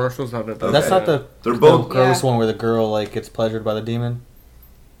seen commercials of it. Okay. That's not the, They're the both- gross Yeah. one where the girl like gets pleasured by the demon.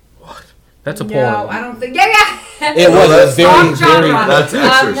 That's a porn. No, I don't think. Yeah. It was that's very, Wrong very. genre. That's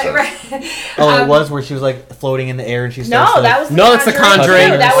Exorcist. Oh, it was where she was like floating in the air and she starts No, to, like, that was the No, it's The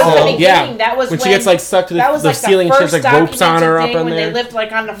Conjuring. too. That was Oh. the beginning. Yeah. That was when she gets like stuck to that was the like ceiling, the she has first like ropes on her documented up thing in when there. they lived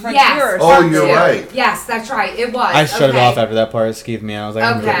like on the frontier. Yes. or Oh, something. you're right. Yes, that's right. It was. I shut it Okay. off after that part. It skeeved me out. I was like,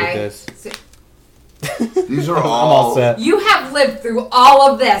 I'm good with Okay. this. So These are I'm all. all set. you have lived through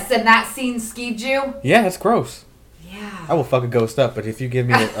all of this, and that scene skeeved you. Yeah, it's gross. I Yeah. will fuck a ghost up, but if you give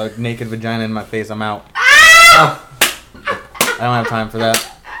me a naked vagina in my face, I'm out. Ah! I don't have time for that.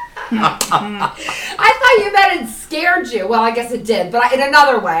 I thought you meant it scared you. Well, I guess it did, but in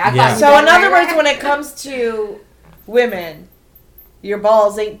another way. I Yeah. thought. So in other words, when it comes to women, your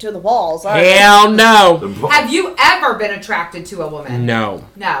balls ain't to the walls. Are they? Hell no. have you ever been attracted to a woman? No.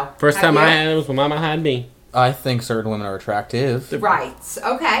 No. First Have time you? I had it was when Mama had me. I think certain women are attractive. Right.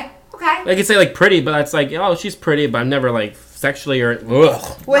 Okay. Okay. I could say like pretty, but that's like, oh, she's pretty, but I'm never like sexually or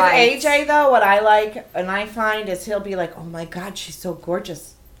ugh. With Right. AJ though, what I like and I find is he'll be like, "Oh my God, she's so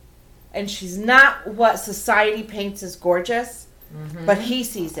gorgeous," and she's not what society paints as gorgeous, but he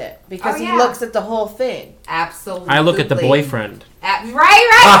sees it because Oh, he yeah. looks at the whole thing. Absolutely. I look at the boyfriend. Right.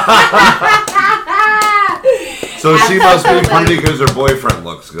 So she must be Absolutely. pretty because her boyfriend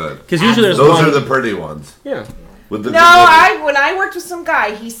looks good. Because usually there's Those one. are the pretty ones. Yeah. With the No, when I worked with some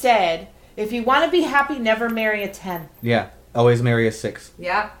guy, he said, "If you want to be happy, never marry a 10." Yeah, always marry a 6.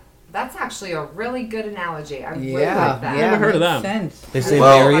 Yeah. That's actually a really good analogy. I really Yeah, like that. yeah, Never heard of makes that. sense. They say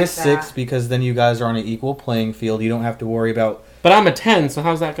Well- marry a like 6 that. because then you guys are on an equal playing field. You don't have to worry about But I'm a 10, so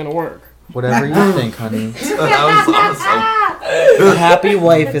how's that going to work? whatever you think, honey. That was awesome. A happy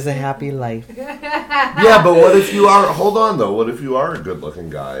wife is a happy life. Yeah, but what if you are? Hold on though. What if you are a good-looking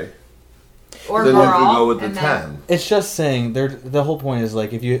guy? Or Then girl. you can go with the and then- 10. It's just saying the whole point is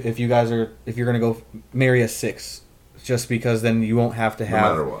like if you're gonna go marry a 6, just because then you won't have to No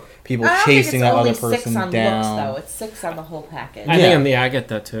have matter what. people I don't chasing think that it's only other person 6 on down. looks, though. It's 6 on the whole package. I Yeah. think I get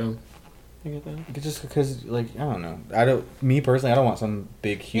that too. I get that. Just because, like, I don't know. Me personally, I don't want some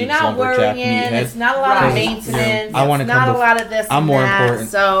big, huge, You're not lumberjack worrying. meathead. It's not a lot Right. of maintenance. I wanna It's come not a bef- lot of this. I'm and more that, important.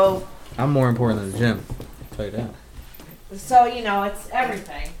 So I'm more important than the gym. I'll tell you that. you know, it's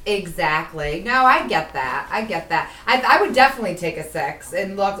everything. Exactly. No, I get that. I get that. I would definitely take a 6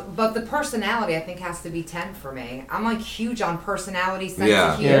 and look, but the personality I think has to be 10 for me. I'm like huge on personality, sense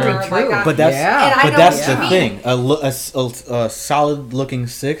Yeah. of humor. Yeah, me like, too. But that's Yeah. And I but know that's what the you mean. thing. A solid looking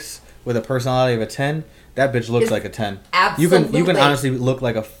 6 with a personality of a 10. That bitch looks It's like a 10. absolutely. You can honestly look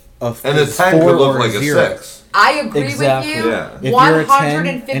like a And a 10 4 could look or like a 0. 6. I agree Exactly. with you. Yeah. If you're a 10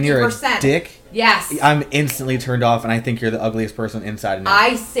 and you're a 150%. dick, Yes. I'm instantly turned off, and I think you're the ugliest person inside and out.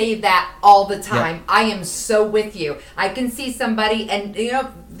 I say that all the time. I am so with you. I can see somebody, and you know,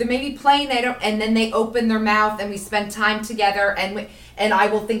 they may be playing, and then they open their mouth, and we spend time together, and I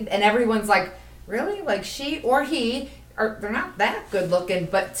will think, and everyone's like, really, like she or he, they're not that good looking,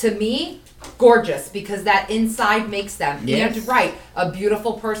 but to me, gorgeous, because that inside makes them. Yes. You're right. A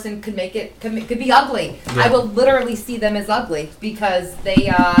beautiful person could could be ugly. I will literally see them as ugly because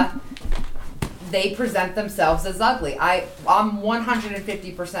they present themselves as ugly. I'm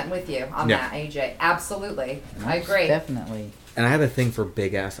 150% with you on Yeah. that, AJ. Absolutely. I agree. Definitely. And I have a thing for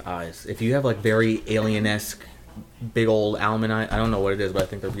big ass eyes. If you have like very alien-esque, big old almond eye, I don't know what it is, but I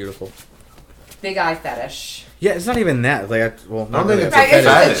think they're beautiful. Big eye fetish. Yeah, it's not even that. Like, I don't not think really. it's Right, a it's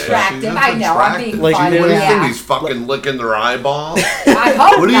just fetish. attractive. She's I know, I'm being attractive. Like, funny. What do you yeah. think? He's fucking licking their eyeball? I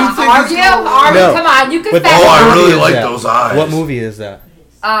hope What do you not. think Are is you? going on? Are No. you? Come on, you But confess. Oh, I what really movie is like that? those eyes. What movie is that?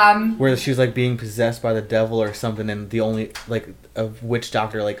 Um, Where she's like being possessed by the devil or something, and the only like a witch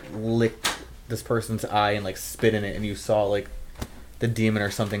doctor like licked this person's eye and like spit in it, and you saw like the demon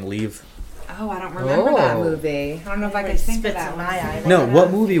or something leave. Oh, I don't remember that Oh. movie. I don't know if I can It think of spits that in one. my eye. No,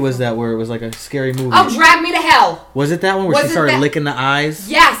 what movie was that where it was like a scary movie? Oh, Drag Me to Hell. Was it that one where Was she it started that- licking the eyes?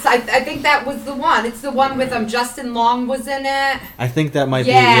 Yes, I think that was the one. It's the one with Justin Long was in it. I think that might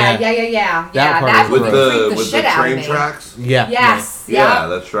be. Yeah. That part That was movie gross. freaked the With shit the out of train me. tracks. Yeah. Yes. Yeah,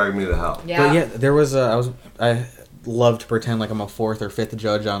 that's Drag Me to Hell. Yeah. But yeah, there was I love to pretend like I'm a fourth or fifth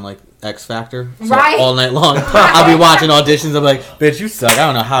judge on like X Factor. So Right. all night long. I'll be watching auditions. I'm like, bitch, you suck. I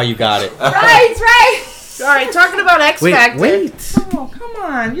don't know how you got it. Right. All right, talking about X Factor. Wait. Oh, come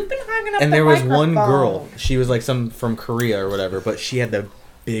on. You've been hogging up And the there was one microphone. girl. She was like some from Korea or whatever, but she had the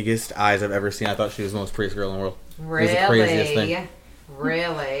biggest eyes I've ever seen. I thought she was the most prettiest girl in the world. It was the craziest thing.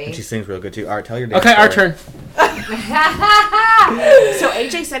 Really? And she sings real good too. All right, tell your damn Okay, our story. turn. So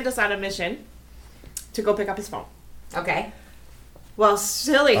AJ sent us on a mission to go pick up his phone. Okay. Well,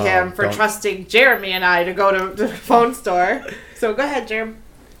 silly Oh, him for don't- trusting Jeremy and I to go to the phone store. So go ahead, Jeremy.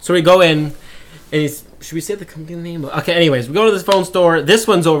 So we go in, and should we say the company name? Okay, anyways, we go to this phone store. This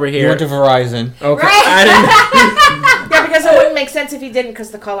one's over You here. went to Verizon. Okay. Right. I Yeah, because it wouldn't make sense if you didn't,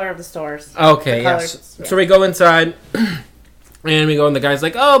 because the color of the stores. didn't, okay, The yes. colors, yeah. So we go inside, and we go, and the guy's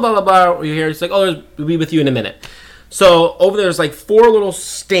like, oh, blah, blah, blah. We're here. He's like, oh, we'll be with you in a minute. So over there's like 4 little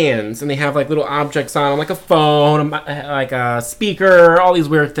stands, and they have like little objects on them, like a phone, like a speaker, all these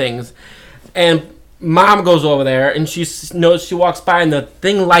weird things. And Mom goes over there, and she walks by, and the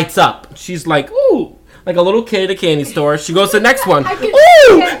thing lights up. She's like, ooh, like a little kid at a candy store. She goes to the next one. I can Ooh,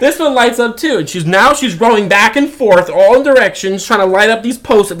 see it. this one lights up too. And she's rolling back and forth, all in directions, trying to light up these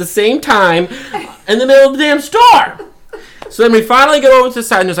posts at the same time in the middle of the damn store. So then we finally get over to the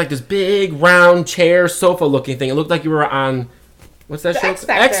side, and there's like this big round chair, sofa looking thing. It looked like you were on, what's that The show? X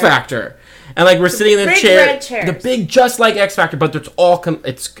Factor. X Factor. And like we're sitting in the big chair, red chairs. the big, just like X Factor, but it's all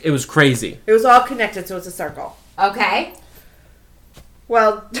it was crazy. It was all connected, so it's a circle. Okay.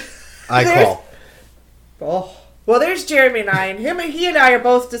 Well, I there's- call. Oh. Well, there's Jeremy and I, and he and I are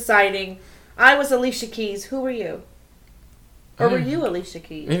both deciding. I was Alicia Keys. Who were you? Or were you Alicia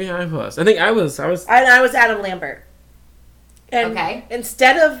Keys? Maybe I was. I think I was. And I was Adam Lambert. And Okay.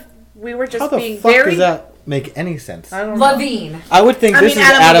 instead of, we were just How the being fuck very. does that make any sense? I don't know. Levine. I would think I this mean,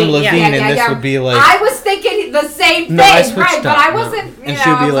 is Adam Levine, yeah. Levine, Yeah, and this yeah. would be like. I was thinking the same thing, No, I switched right? But up, I no. wasn't. You And know, she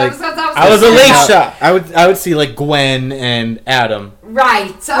would be like, I was Alicia. I would see like Gwen and Adam. Right.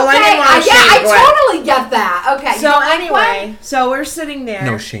 Okay. Well, I didn't wanna yeah, shame Gwen. I totally get that. Okay. So anyway, so we're sitting there.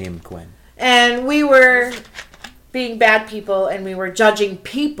 No shame, Gwen. And we were being bad people, and we were judging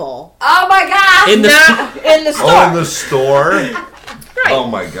people. Oh my God. In the Not in the store. Oh, in the store? Oh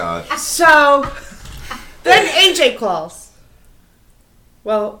my gosh. So then AJ calls.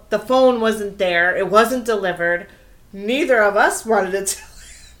 Well, the phone wasn't there. It wasn't delivered. Neither of us wanted it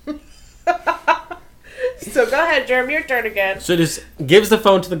to. So go ahead, Jeremy, your turn again. So just gives the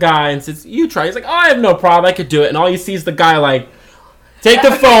phone to the guy and says, you try. He's like, oh, I have no problem. I could do it. And all you see is the guy like, take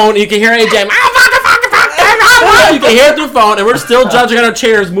the phone. And you can hear AJ. You can hear it through the phone. And we're still judging on our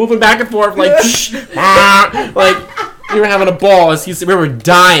chairs, moving back and forth like, like we were having a ball. As we were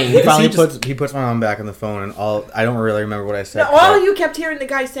dying. He finally He just- puts my mom back on the phone, and I don't really remember what I said. No, all you kept hearing the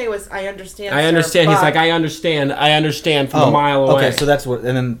guy say was, "I understand." I sir, understand. He's but-" like, I understand from a mile away. Okay, so that's what,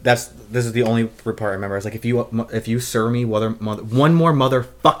 and then this is the only part I remember. I was like, if you sir me one more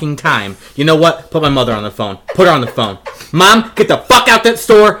motherfucking time, you know what? Put my mother on the phone. Put her on the phone. Mom, get the fuck out that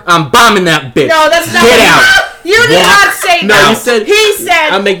store. I'm bombing that bitch. No, that's not. Get what out. You did What? not say No, that. you said- He said,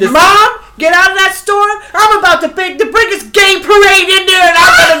 I'll make this- Mom, get out of that store. I'm about to bring the biggest gay parade in there, and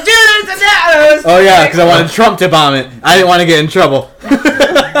I'm gonna do this and that. And I was Oh yeah, like, because I wanted Trump to bomb it. I didn't want to get in trouble.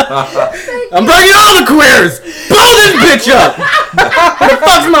 I'm bringing all the queers. Blow this bitch up. Where the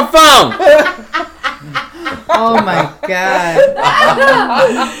fuck's my phone? Oh my God.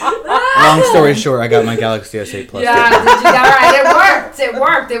 Long story short, I got my Galaxy S8 Plus. Yeah, did you, all right, it worked. It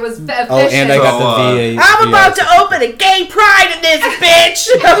worked. It was efficient. Oh, and I got the VA. I'm about to open a gay pride in this bitch.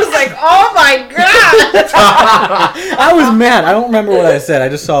 I was like, oh my God. I was mad. I don't remember what I said. I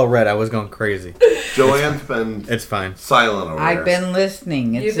just saw red. I was going crazy. Joanne's been It's fine. silent over I've here. been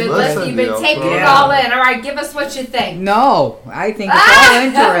listening. You've been Listen, listening. You've been you know, taking it yeah. all in. All right, give us what you think. No, I think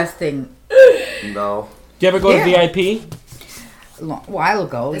it's all interesting. No. Do you ever go Yeah. to VIP? A while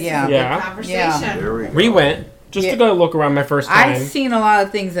ago, This yeah. is a Yeah. good conversation. Here we go. We went just to Yeah. go look around my first time. I've seen a lot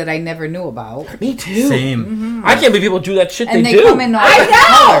of things that I never knew about. Me too. Same. I can't believe people do that shit. And they they do. come in all I different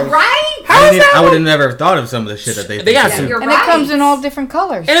know, colors. right? I would have never thought of some of the shit that They got do. some- You're And right. it comes in all different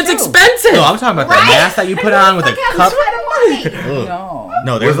colors. and it's too. expensive. No, I'm talking about Right? the mask that you put on with a Look how cup. much money. Ugh. No.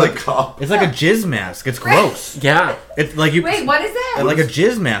 No, there's With a like cup. it's like a jizz mask. It's gross. Yeah. It's like you Wait, what is that? like a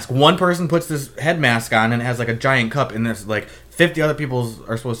jizz mask. One person puts this head mask on and it has like a giant cup, and there's like 50 other people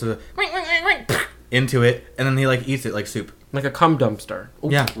are supposed to into it, and then he like eats it like soup. Like a cum dumpster.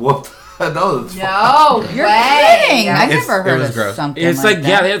 Yeah. What? No, that's No You're way. kidding. I It's- never it heard was of gross. something It's like like, that.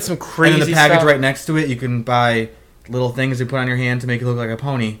 yeah, they had some crazy And in the package stuff. right next to it, you can buy little things you put on your hand to make it look like a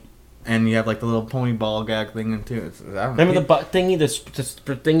pony. And you have like the little pony ball gag thing too. I don't Remember the butt thingy, this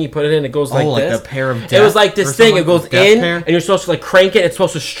thing you put it in, it goes like like this? the pair of death. It was like this or thing, something? it goes Death in, pair? and you're supposed to like crank it, it's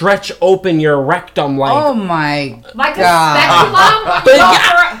supposed to stretch open your rectum like... Oh my Like God. a speculum?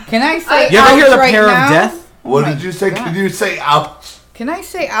 But Go Can I say You ever ouch hear the right pair now? of death? What my did you say? God. Can you say ouch? Can I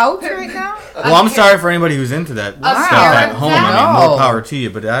say ouch right now? Well, I'm sorry for anybody who's into that Wow. stuff at home. I mean, No. more power to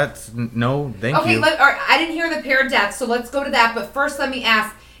you, but that's no, thank Okay, you. I didn't hear the pair of deaths, so let's go to that. But first, let me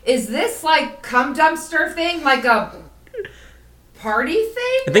ask: is this like cum dumpster thing, like a party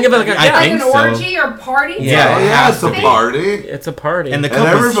thing? Think of it like a... I yeah, Like think an so. orgy or party? Yeah, Oh, it yeah, has it's a to be. party. it's a party. And the And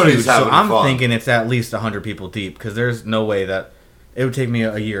cup was everybody's huge, so having I'm fun. thinking it's at least 100 people deep, because there's no way that... It would take me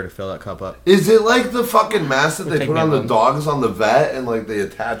a year to fill that cup up. Is it like the fucking mask that they take put me a on the month. dogs on the vet and like they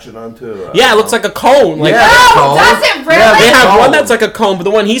attach it onto? Yeah, it looks like a cone. Like, Yeah. No, does it really? Yeah, They have cone. one that's like a cone, but the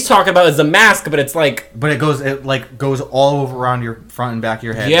one he's talking about is a mask, but it's like... But it goes all over around your front and back of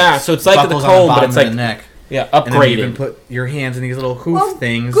your head. Yeah, so it's like the Buckles cone, on but the it's bottom of like- the neck. Yeah, And then you can upgraded. put your hands in these little hoof Well,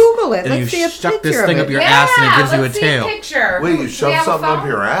 things. Google it. And Let's you see a shuck this picture thing of up it. your ass and it gives you a let's tail. See a picture. Wait, you Do shove we have a something up phone?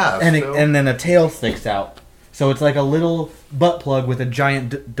 your ass? And then a tail sticks out. So it's like a little butt plug with a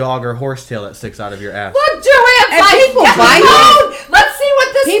giant dog or horse tail that sticks out of your ass. Look, Joann, And people buy it. Let's see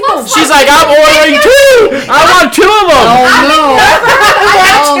what this People- looks She's like. like, I'm ordering two! I want two of them!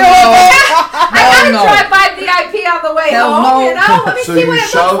 I gotta no. drive by VIP on the way Hell home, no. you know? Let me So see you what it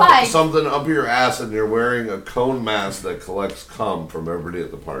shove looks like. something up your ass and you're wearing a cone mask that collects cum from everybody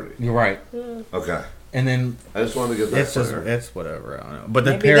at the party. You're right. Okay. And then I just wanted to get that it's just clear. it's whatever. I don't know. But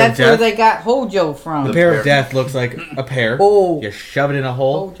the Maybe pair that's of where death, they got Hojo from. the pair pair. of death looks like a pear. Oh. You shove it in a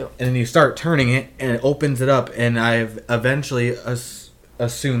hole, Hojo. and then you start turning it, and it opens it up. And I've eventually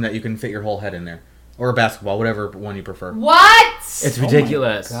assumed that you can fit your whole head in there, or a basketball, whatever one you prefer. What? It's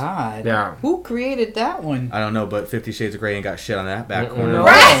ridiculous. God. Yeah. Who created that one? I don't know, but 50 Shades of Grey ain't got shit on that back corner. No.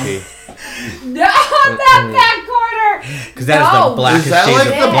 Right. No, that back corner. Because that is No. the blackest Is that shades like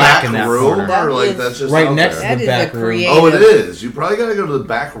of the black back in that room, corner. That or like is that's just right out next there? to That the is back a room. creative- Oh, it is. You probably gotta go to the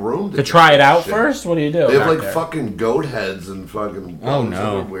back room To get try that it out shit. first? What do you do? They have back like there? fucking goat heads and fucking Oh, bunch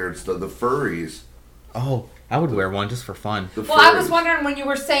no. of weird stuff. The furries. Oh, I would wear one just for fun. The Well, I was furries. wondering when you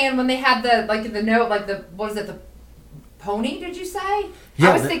were saying when they had the like in the note like the what is it the pony? Did you say? I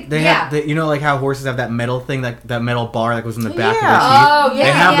Yeah, was they, thinking. they Yeah. have. You know, like how horses have that metal thing, that metal bar that goes in the back of their Yeah. teeth. Oh, yeah,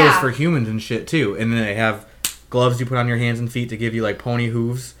 They have yeah. those for humans and shit too. And then they have gloves you put on your hands and feet to give you like pony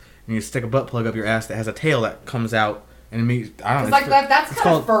hooves. And you stick a butt plug up your ass that has a tail that comes out. And it makes, I don't know. It's like that's it's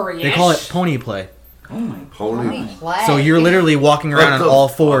kind of called- furry. They call it pony play. Pony. So you're literally walking around What on the all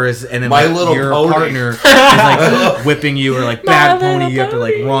fours, and then My like, Little your Pony. partner is like whipping you, or like bad My pony. Little You have to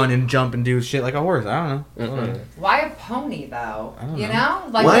like Pony. run and jump and do shit like a horse. I don't know. Why a pony though? don't You know. know,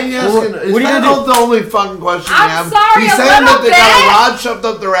 like Why are you asking? What Is are you that gonna not the only fucking question I'm you have? sorry, He's a saying that little they got bit. a rod shoved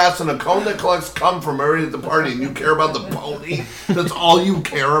up their ass and a cone that collects cum from everybody at the party, and you care about the pony? That's all you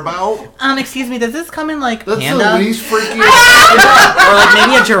care about? Excuse me, does this come in like That's panda? the least freaky. or like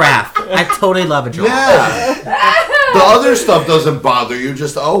maybe a giraffe? I totally love a giraffe. Yeah. The other stuff doesn't bother you.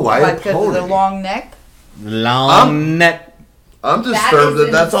 Just why a Because of pony? the long neck? Long neck. I'm disturbed is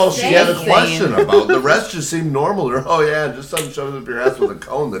that that's all she had a insane. question about. The rest just seemed normal. They're, oh yeah, just something shoved up your ass with a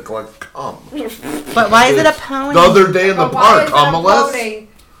cone that collects cum. But why is it a pony? The other day in the But why park, is that a Melissa. pony?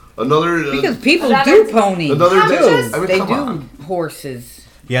 Another. Because people Another- do ponies. Another day. just- I mean, They come do on. horses.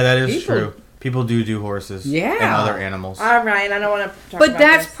 Yeah, that is People- true. People do horses. Yeah. And other animals. All right, I don't want to talk But about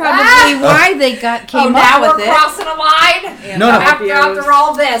that's this. probably why they Oh, came now up we're with it. crossing a line. No, no. After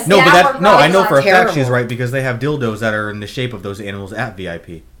all this. No, yeah, but we're that no, I know crossing- for a fact terrible. she's right because they have dildos that are in the shape of those animals at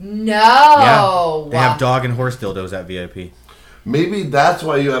VIP. No. Yeah, they have dog and horse dildos at VIP. Maybe that's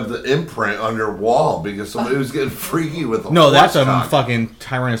why you have the imprint on your wall because somebody was getting freaky with a No, that's a horse cock. fucking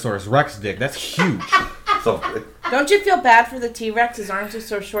Tyrannosaurus Rex dick. That's huge. Something. Don't you feel bad for the T-Rex? His arms are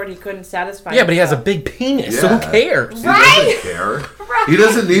so short he couldn't satisfy Yeah, but he has a himself. big penis, so who Yeah. cares? He Right? doesn't care. He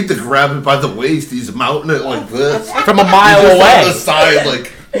doesn't need to grab it by the waist. He's mounting it like this. From a mile He's just away. on the side,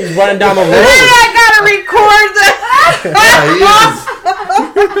 like He's running down the road. I gotta record that. yeah,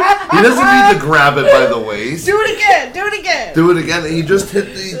 he doesn't need to grab it by the waist. Do it again. Do it again. Do it again. He just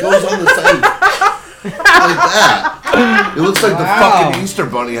he goes on the side like that. It looks like the fucking Easter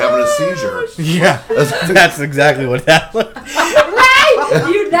Bunny having a seizure. Yeah, that's exactly what happened. Right?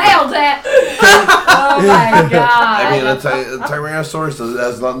 You nailed it. Oh my god. I mean, a Tyrannosaurus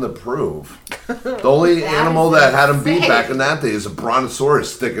has nothing to prove. The only That animal is that had him beat insane. back in that day is a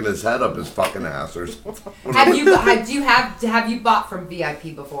brontosaurus sticking his head up his fucking ass or something. Have you bought from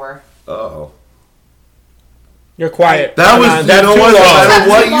VIP before? Oh. You're quiet. That was, That's you know too what, no long. matter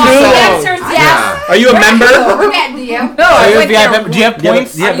what you The said. answer is yes. Are you a member? We're getting to you. No, I went Do you there. have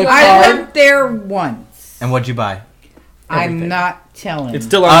points? Do you have the I card? went there once. And what'd you buy? Everything. I'm not telling. It's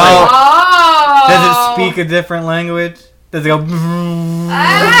still Oh. on. Oh. Does it speak a different language? Does it go?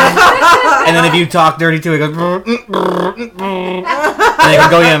 Ah. And then if you talk dirty too, it goes. And it can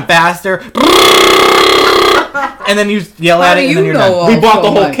go even faster. And then you yell How at do it, and you then you're know? done. We bought the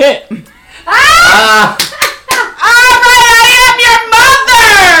so whole much. kit.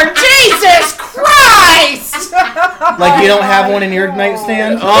 Jesus Christ! Like you don't have one in your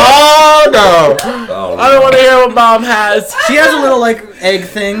nightstand. Oh no! Oh, I don't want to hear what Mom has. She has a little like egg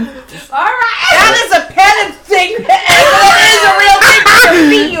thing. All right. That is a pen thing. It is a real thing for your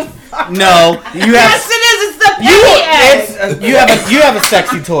feet, you fuck. No, you have. Yes, it is. It's the penny egg. You have a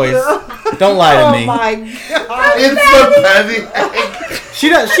sexy toys. Don't lie to Oh me. my god. It's the penny egg. She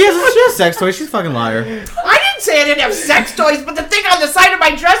does. She has sex toys. She's a fucking liar. I didn't say I didn't have sex toys, but the thing on the side of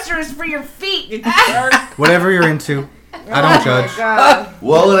my dresser is for your feet. You jerk. Whatever you're into, I don't judge. God.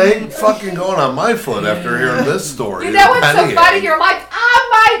 Well, it ain't fucking going on my foot after hearing this story. You know what's so Penny funny? egg. You're like,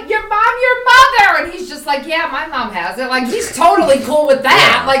 your mother, and he's just like, yeah, my mom has it. Like he's totally cool with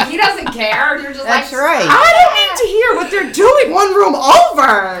that. Yeah. Like he doesn't care. And you're just That's like, right. I don't need to hear what they're doing one room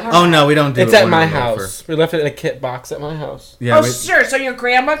over. Oh no, we don't do It's it at one my room over. house. We left it in a kit box at my house. Yeah, Oh, we- sure. So your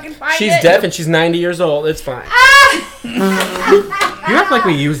grandma can find She's it? deaf and she's 90 years old. It's fine. you act like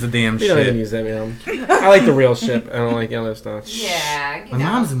we use the damn We don't even shit. use that, Mom. I like the real shit. I don't like the other stuff. yeah. You My know.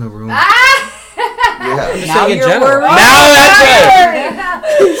 mom's in the room. Yeah. Now in you're general. worried. Now that's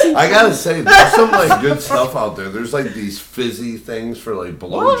it. I gotta say, there's some like good stuff out there. There's like these fizzy things for like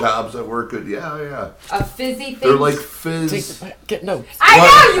blowjobs that work good. Yeah. A fizzy thing. They're like fizz. Get notes. I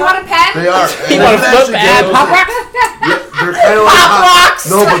know. You want a pen? They are. You And want you to can flip actually and get those- pop rocks? Yeah, they're kind of like rocks.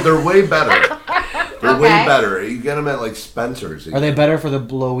 No, but they're way better. They're way Okay. better. You get them at like Spencer's. Are they better for the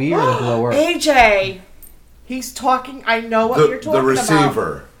blowy or the blower? AJ, he's talking. I know what you're talking the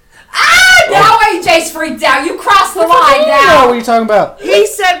receiver? Now AJ's freaked out. You crossed the line What now. are you talking about? about. He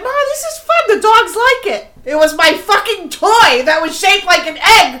said, "Mom, this is fun. The dogs like it." It was my fucking toy that was shaped like an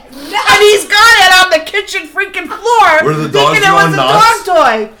egg, and he's got it on the kitchen freaking floor. Were the dogs thinking it was going a nuts? dog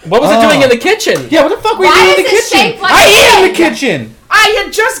toy. What was it doing in the kitchen? Yeah, what the fuck were you Why doing in is the it kitchen? shaped like I an am in egg? the kitchen. I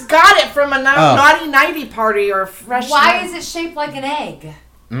had just got it from a Oh. naughty 90 party or a fresh. Why is it shaped like an egg?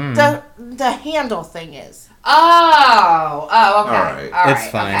 the handle thing is? Oh, okay. All right. It's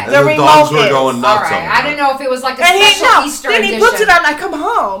fine. Okay. And The the dogs remote were is. going All nuts right. on I didn't know if it was like a And special Easter then edition. he puts it on. I come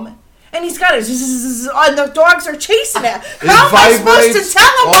home. And he's got it, and the dogs are chasing it. It How am I supposed to vibrates. tell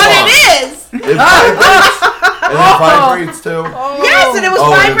him Hold what on. it is? It vibrates. And it vibrates too. Yes, and it was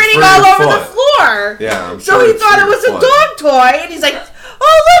Oh, and it's vibrating for all your over the foot. floor. Yeah, I'm So sure he it's thought for it was a your foot. dog toy, and he's like, "Oh, look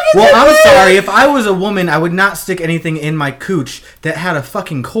at Well, the I'm foot." sorry. If I was a woman, I would not stick anything in my cooch that had a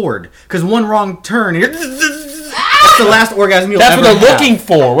fucking cord. Because one wrong turn, that's the last orgasm you'll That's ever what they're have. looking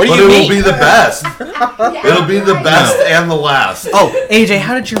for. What do But you it mean? will be the best. It'll be the best and the last. Oh, AJ,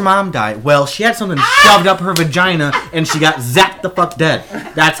 how did your mom die? Well, she had something shoved up her vagina and she got zapped the fuck dead.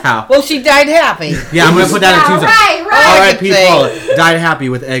 That's how. Well, she died happy. Yeah, I'm gonna put that in Yeah, Tuesday. right. R.I.P. Good thing. Paula died happy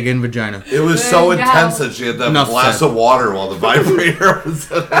with egg in vagina. It was so There you go. intense that she had to have Enough a glass said. of water while the vibrator was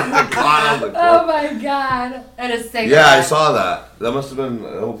on the cord. Oh my god. That is sick. Yeah, I saw that. That must have been,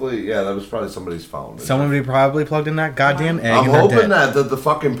 hopefully, yeah, that was probably somebody's phone. Someone probably plugged in that goddamn egg I'm and they're hoping dead. that the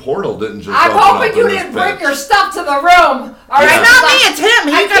fucking portal didn't just I'm open hoping up you in this didn't bring bitch. your stuff to the room. All right, Yeah. It's not me, it's him.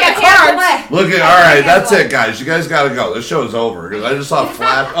 He I got can't the handle cards. it. Look at, alright, that's it, guys. You guys gotta go. This show's over. Because I just saw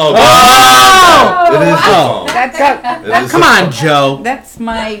flash. Oh! It is the phone. That's It is Come the on, phone. Joe. that's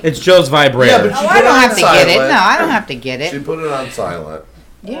my. It's Joe's vibrator. Yeah, but she Oh, put I don't it have on to get it. silent. No, I don't have to get She it. put it on silent.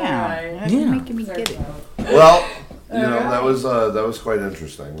 Yeah, that's Yeah. making me get it. Well, you know, that was quite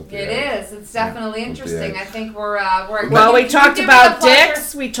interesting. With the, It is. It's definitely interesting. egg. I think we're. Well, we you talked give me about the pleasure.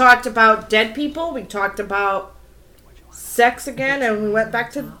 dicks. We talked about dead people. We talked about sex again, and we went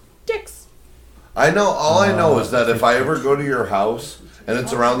back to dicks. I know. All I know is that if I ever go to your house and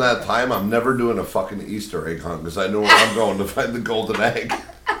it's around that time, I'm never doing a fucking Easter egg hunt because I know where I'm going to find the golden egg.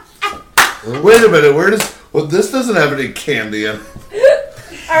 Wait a minute. Where does? Well, this doesn't have any candy in it.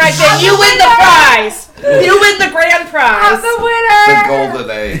 All right, then you win the prize. You win the grand I'm prize. the The winner. golden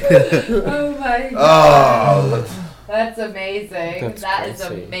egg. Oh my god. Oh, That's amazing. That's That is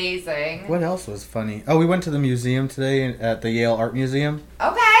crazy. amazing. What else was funny? Oh, we went to the museum today at the Yale Art Museum.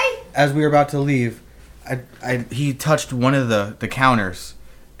 Okay. As we were about to leave, he touched one of the counters,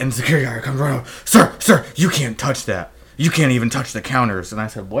 And the security guard comes running over. Sir, you can't touch that. You can't even touch the counters. And I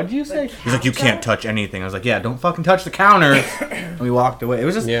said, what did you say? He's like, you can't touch anything. I was like, yeah, don't fucking touch the counters. And we walked away. It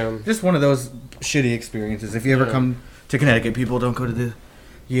was just one of those shitty experiences. If you ever come to Connecticut, people don't go to the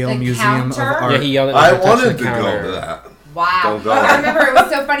Yale Museum of Art. Yeah, he yelled at me I for touching wanted the to counter. go to that. Wow. Don't go. I remember it was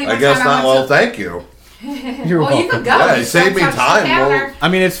so funny. I guess not. Well, thank you. Well, you could go. Yeah, You it saved me don't touch the time. counter. Well, I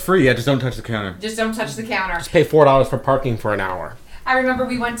mean, it's free. Yeah, just don't touch the counter. Just don't touch the counter. Just pay $4 for parking for an hour. I remember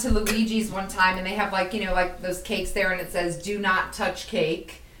we went to Luigi's one time and they have like those cakes there and it says do not touch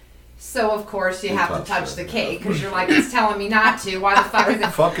cake. So of course you have to touch the cake because you're like, it's telling me not to. Why the fuck is it?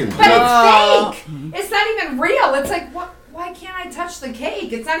 fucking But it's fake. It's not even real. It's like, what? Why can't I touch the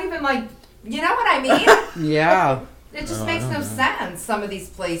cake? It's not even like, you know what I mean? Yeah. It just makes no sense. Some of these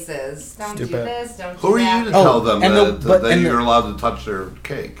places don't do this, don't do Who are that. you to tell them and that you're allowed to touch their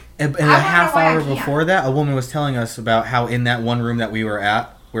cake? And I a wanna half know why I hour can't. before that, a woman was telling us about how in that one room that we were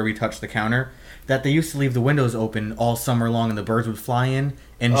at, where we touched the counter, that they used to leave the windows open all summer long and the birds would fly in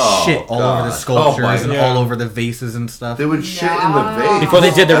and shit all over the sculptures and all over the vases and stuff. They would shit in the vase. Before they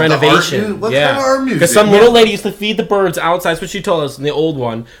did the At renovation. what kind of art museum? Because some little lady used to feed the birds outside. That's what she told us in the old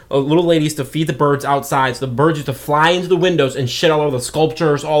one. A little lady used to feed the birds outside. So the birds used to fly into the windows and shit all over the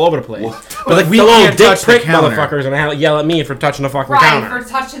sculptures all over the place. But like, We the little can't dick touch the prick counter. motherfuckers and they yell at me for touching the fucking Right, counter. for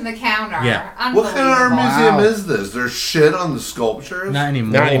touching the counter. Yeah. What kind of art museum Wow. is this? There's shit on the sculptures? Not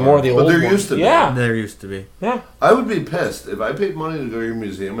anymore. Not anymore. The But old there one. used to be. Yeah. There used to be. Yeah. I would be pissed if I paid money to go to your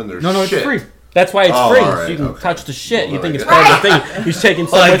museum and there's No, shit. it's free. That's why it's Oh, free. all so right, you can okay. touch the shit. Well, You think then it's I part of the thing. He's taking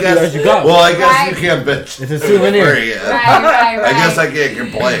some Well, with you as you go. Well, I guess Right. you can't bitch. It's a souvenir. Free, yeah. Right. I guess I can't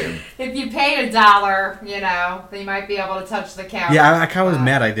complain. If you paid $1, then you might be able to touch the counter. Yeah, I kind of was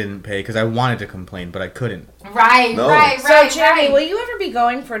mad I didn't pay because I wanted to complain, but I couldn't. Right, No. right, So, right, Jeremy, right. will you ever be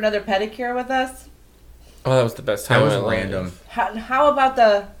going for another pedicure with us? Oh, that was the best time. That was of my life. random. How about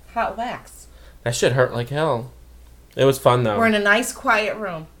the hot wax? That shit hurt like hell. It was fun though. We're in a nice, quiet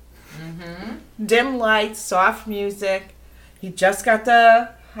room. Dim lights, soft music. You just got the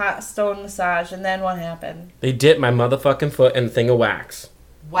hot stone massage, and then what happened? They dipped my motherfucking foot in a thing of wax.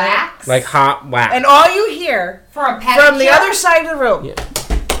 Wax? Like hot wax. And all you hear For a pedicure? from the other side of the room, Yeah.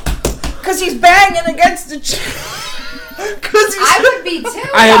 because he's banging against the chair. Because he's I would be too.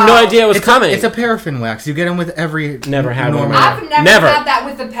 I had no though. idea it was coming. It's a paraffin wax. You get them with every. Never had one. normal- I've never, Never. had that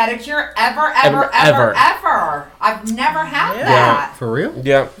with the pedicure ever. Ever. I've never had Yeah. that. For real?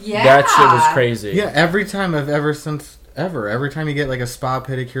 Yeah. Yeah. That shit was crazy. Yeah, every time every time you get like a spa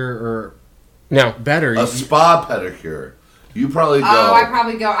pedicure or No. better, A spa pedicure. You probably go. Oh, I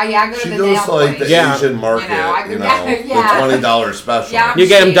probably go. I go to She the goes nail to like place. the Yeah. Asian market, I you go- know, yeah. the $20 special. Yeah. You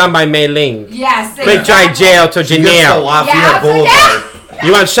get them done by Mei Ling. Yes. Quick dry exactly. jail to She gets the Janelle. Lafayette Yeah, Boulevard.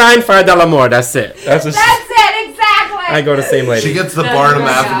 You want shine $5 more. That's it. That's That's it, exactly. I go to same lady. She gets the No, Barnum no,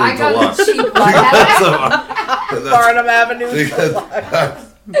 no, Avenue I go to Deluxe. the cheap She one. gets the- Barnum Avenue. she gets-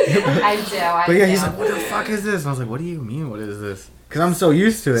 I do. But yeah, he's like, "What the fuck is this?" And I was like, "What do you mean? What is this?" Because I'm so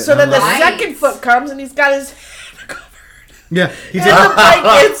used to it. So And then I'm the like, Nice. second foot comes, and he's got his yeah, he and did. the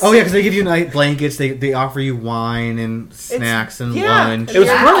blankets. Oh yeah, because they give you night blankets. They offer you wine and snacks and yeah. lunch. It was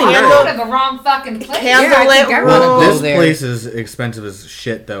Yeah, really I nice. go to the wrong fucking place. Candlelit I room. wanna go This there. place is expensive as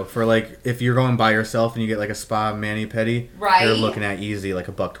shit though. For like, if you're going by yourself and you get like a spa mani pedi, Right. you're looking at easy like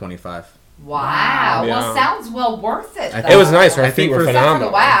 $125. Wow. Yeah. Well, sounds well worth it. I Though. It was nice. Her I feet think were for- Except for the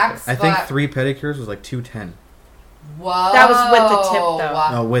phenomenal. wax. I think but- 3 pedicures was like $210. Whoa. That was with the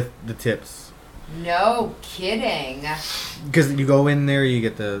tip, though. With the tips. No kidding. Because you go in there, you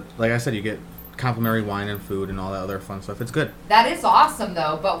get like I said, you get complimentary wine and food and all that other fun stuff. It's good. That is awesome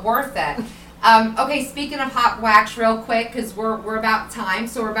though, but worth it. Okay, speaking of hot wax, real quick, because we're about time,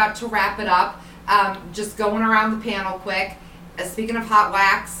 so we're about to wrap it up. Just going around the panel quick. Speaking of hot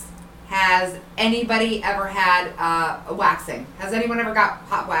wax, has anybody ever had a waxing? Has anyone ever got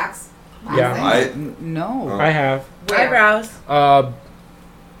hot wax? Yeah. Waxing? No. I have. Where? Eyebrows.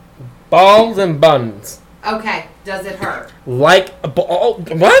 Balls and buns. Okay. Does it hurt? Like a ball.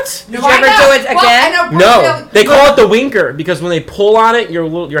 What? Did you ever do it again? Well, I know, No. really, They call it the winker because when they pull on it,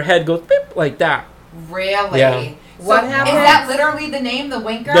 your head goes beep like that. Really? Yeah. So What is happens? that literally the name, the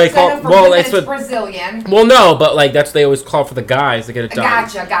winker? They 'Cause I know call- for well, women it's it's what- Brazilian. Well, no, but like that's what they always call for the guys to get it done.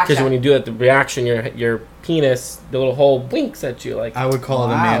 Gotcha. Because when you do it, the reaction, your penis, the little hole winks at you like. I would call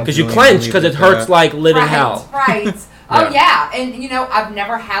it a Wow. man. Because you clench because it hurts like living hell. Right. Oh yeah, and I've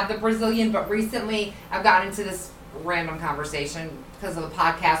never had the Brazilian, but recently I've gotten into this random conversation because of the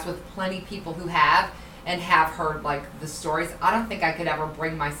podcast with plenty of people who have heard like the stories. I don't think I could ever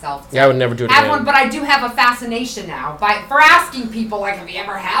bring myself to Yeah, I would never do it have again. one, but I do have a fascination now for asking people like, have you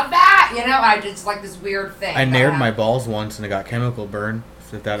ever had that? I just like this weird thing. I that nared my happened. balls once and I got chemical burn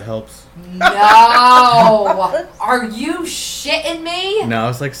if that helps. No. Are you shitting me? No, I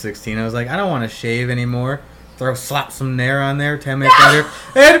was like 16. I was like, I don't want to shave anymore. Slap some nair on there. 10 minutes later,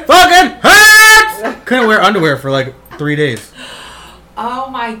 it fucking hurts. Couldn't wear underwear for like 3 days. Oh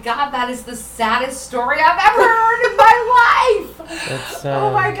my God, that is the saddest story I've ever heard in my life. That's,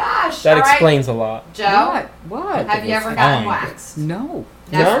 Oh my gosh. That All right. explains a lot. Joe, What? have you ever gotten fine. waxed? No.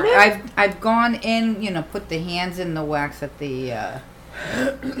 Never? I've gone in, put the hands in the wax at the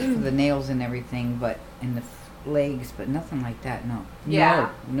the nails and everything, but in the legs, but nothing like that. No. Yeah.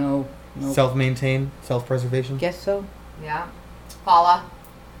 No. Self-maintain, self-preservation. Guess so. Yeah. Paula?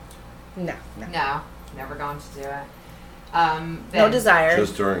 No. No. Never gone to do it. No Ben? desire.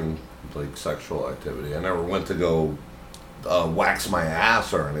 Just during like sexual activity. I never went to go wax my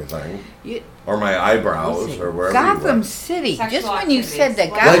ass or anything. Or my eyebrows or wherever. Gotham City. Sexual Just when you said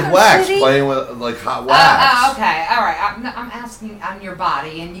that, activities. Gotham Like wax, City. playing with like hot wax. Okay. All right. I'm asking on your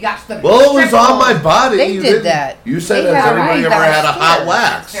body, and you got the. Well, it was on my body. They You did didn't- that. You said, They has had anybody it ever had a hot downstairs.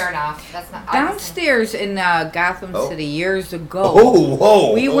 wax? Fair enough. That's not Downstairs in Gotham Oh. City years ago. Oh,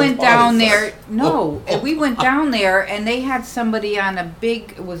 whoa. We Oh, went Paula down said- there. No, Oh, we went down there, and they had somebody on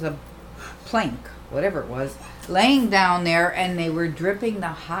it was a plank, whatever it was, laying down there, and they were dripping the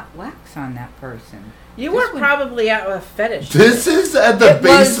hot wax on that person. You This were one- probably out with a fetish. This is at the It was-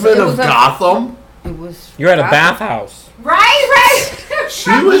 basement it of was a- Gotham? It was. You're at a Gotham. bathhouse. Right. She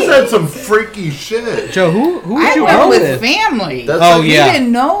was at some freaky shit. Joe, who I did you went go with with? family. That's Oh, like, yeah. We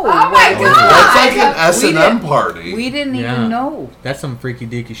didn't know. Oh my what was- God. That's like an We S&M didn't- party. We didn't Yeah. even know. That's some freaky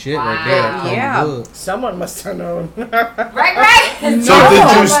deaky shit Wow. right there. Oh, Yeah. look. Someone must have known. Right. So No.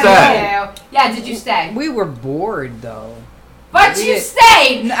 did you stay? Yeah. Did you stay? We were bored though. But We you did-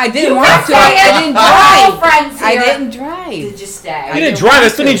 stayed. I didn't You want kept to. I saying, didn't "We're drive. all friends I here." didn't drive. Did you stay? You didn't drive.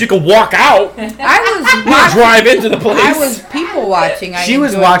 That still means you could walk out. You I didn't was drive into the place. I was people watching. I She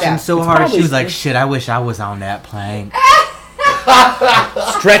was enjoyed watching that. so hard, probably- she was like, shit, I wish I was on that plane.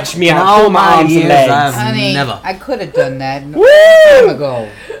 Stretch me out. All Pull my my arms and years, legs. I've Honey, never. I could have done that Woo! time ago.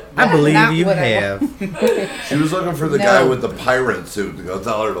 I believe Not you what I have. She was looking for the No. guy with the pirate suit to go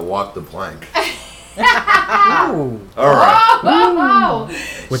tell her to walk the plank. Ooh. All right. Oh.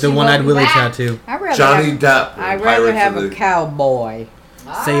 With She the one-eyed looked Willie back. tattoo. I'd rather Johnny have, Depp. in I'd rather Pirates have of a the- cowboy.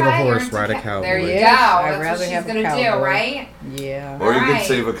 All Save a right, horse, you're ride a into cowboy. There you go. Yes, I'd That's rather what she's have a gonna do, cowboy. right? Yeah. Or you Alright. could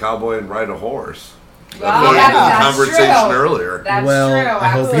save a cowboy and ride a horse. Well, According to the that's conversation true. earlier. That's well, true. I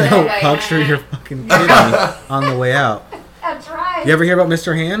hope you don't absolutely. puncture your fucking kidney on the way out. That's right. You ever hear about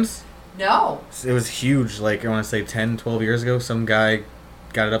Mr. Hands? No. It was huge, like I want to say 10, 12 years ago. Some guy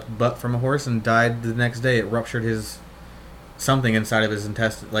got it up the butt from a horse and died the next day. It ruptured his something inside of his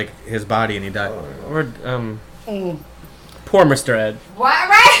intestine, like his body, and he died. Or, poor Mr. Ed. What?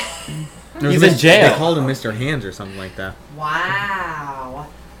 Right? There was He's in jail. They called him Mr. Hands or something like that. Wow.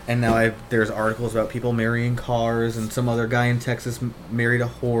 And now there's articles about people marrying cars, and some other guy in Texas married a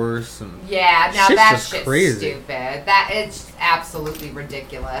horse. And Yeah, now Shit's that just shit's crazy. stupid. That it's absolutely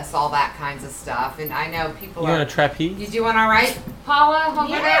ridiculous. All that kinds of stuff, and I know people You are. on a trapeze? You doing all right, Paula, over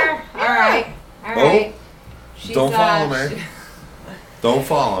Yeah, there? yeah. All right, all Oh, right. She's, don't follow me. Don't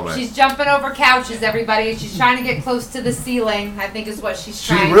follow me. She's jumping over couches, everybody. She's trying to get close to the ceiling. I think is what she's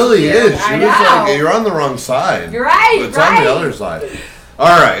She trying really to do. is. She I was know. like, you're on the wrong side. You're right. It's right. on the other side.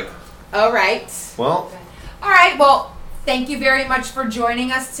 All right. All right. Well, All right. Well, thank you very much for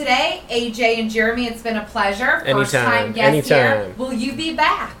joining us today, AJ and Jeremy. It's been a pleasure. First time Anytime, guest here. anytime. Will you be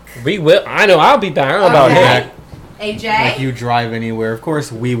back, We will. I know. I'll be back. I don't know about Okay. him. AJ? if you drive anywhere, of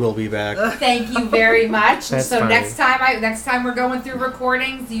course we will be back. Thank you very much. That's so fine. next time we're going through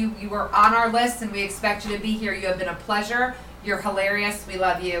recordings, you were on our list and we expect you to be here. You have been a pleasure. You're hilarious. We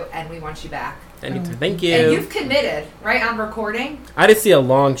love you and we want you back. Anytime. Thank And you. you've committed, right, on recording? I did see a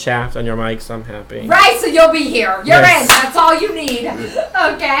long shaft on your mic, so I'm happy. Right, so you'll be here. You're Yes. in. That's all you need.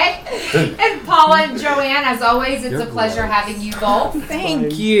 Okay? And Paula and Joann, as always, it's a pleasure having you both.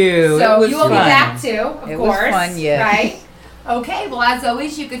 Thank you. So it was you will fun. be back too, of It was course. fun, yes. Right? Okay, well, as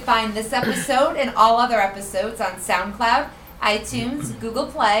always, you can find this episode and all other episodes on SoundCloud, iTunes, Google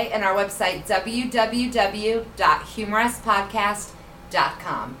Play, and our website,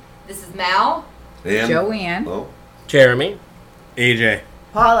 www.humourouspodcast.com. This is Mel. and Joann. Oh, Jeremy. AJ.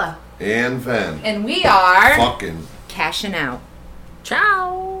 Paula. and Ven. And we are Fucking. cashing out.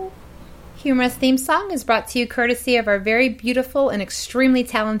 Ciao. Humorous theme song is brought to you courtesy of our very beautiful and extremely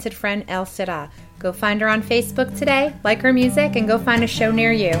talented friend El Sira. Go find her on Facebook today, like her music, and go find a show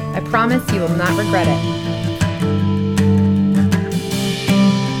near you. I promise you will not regret it.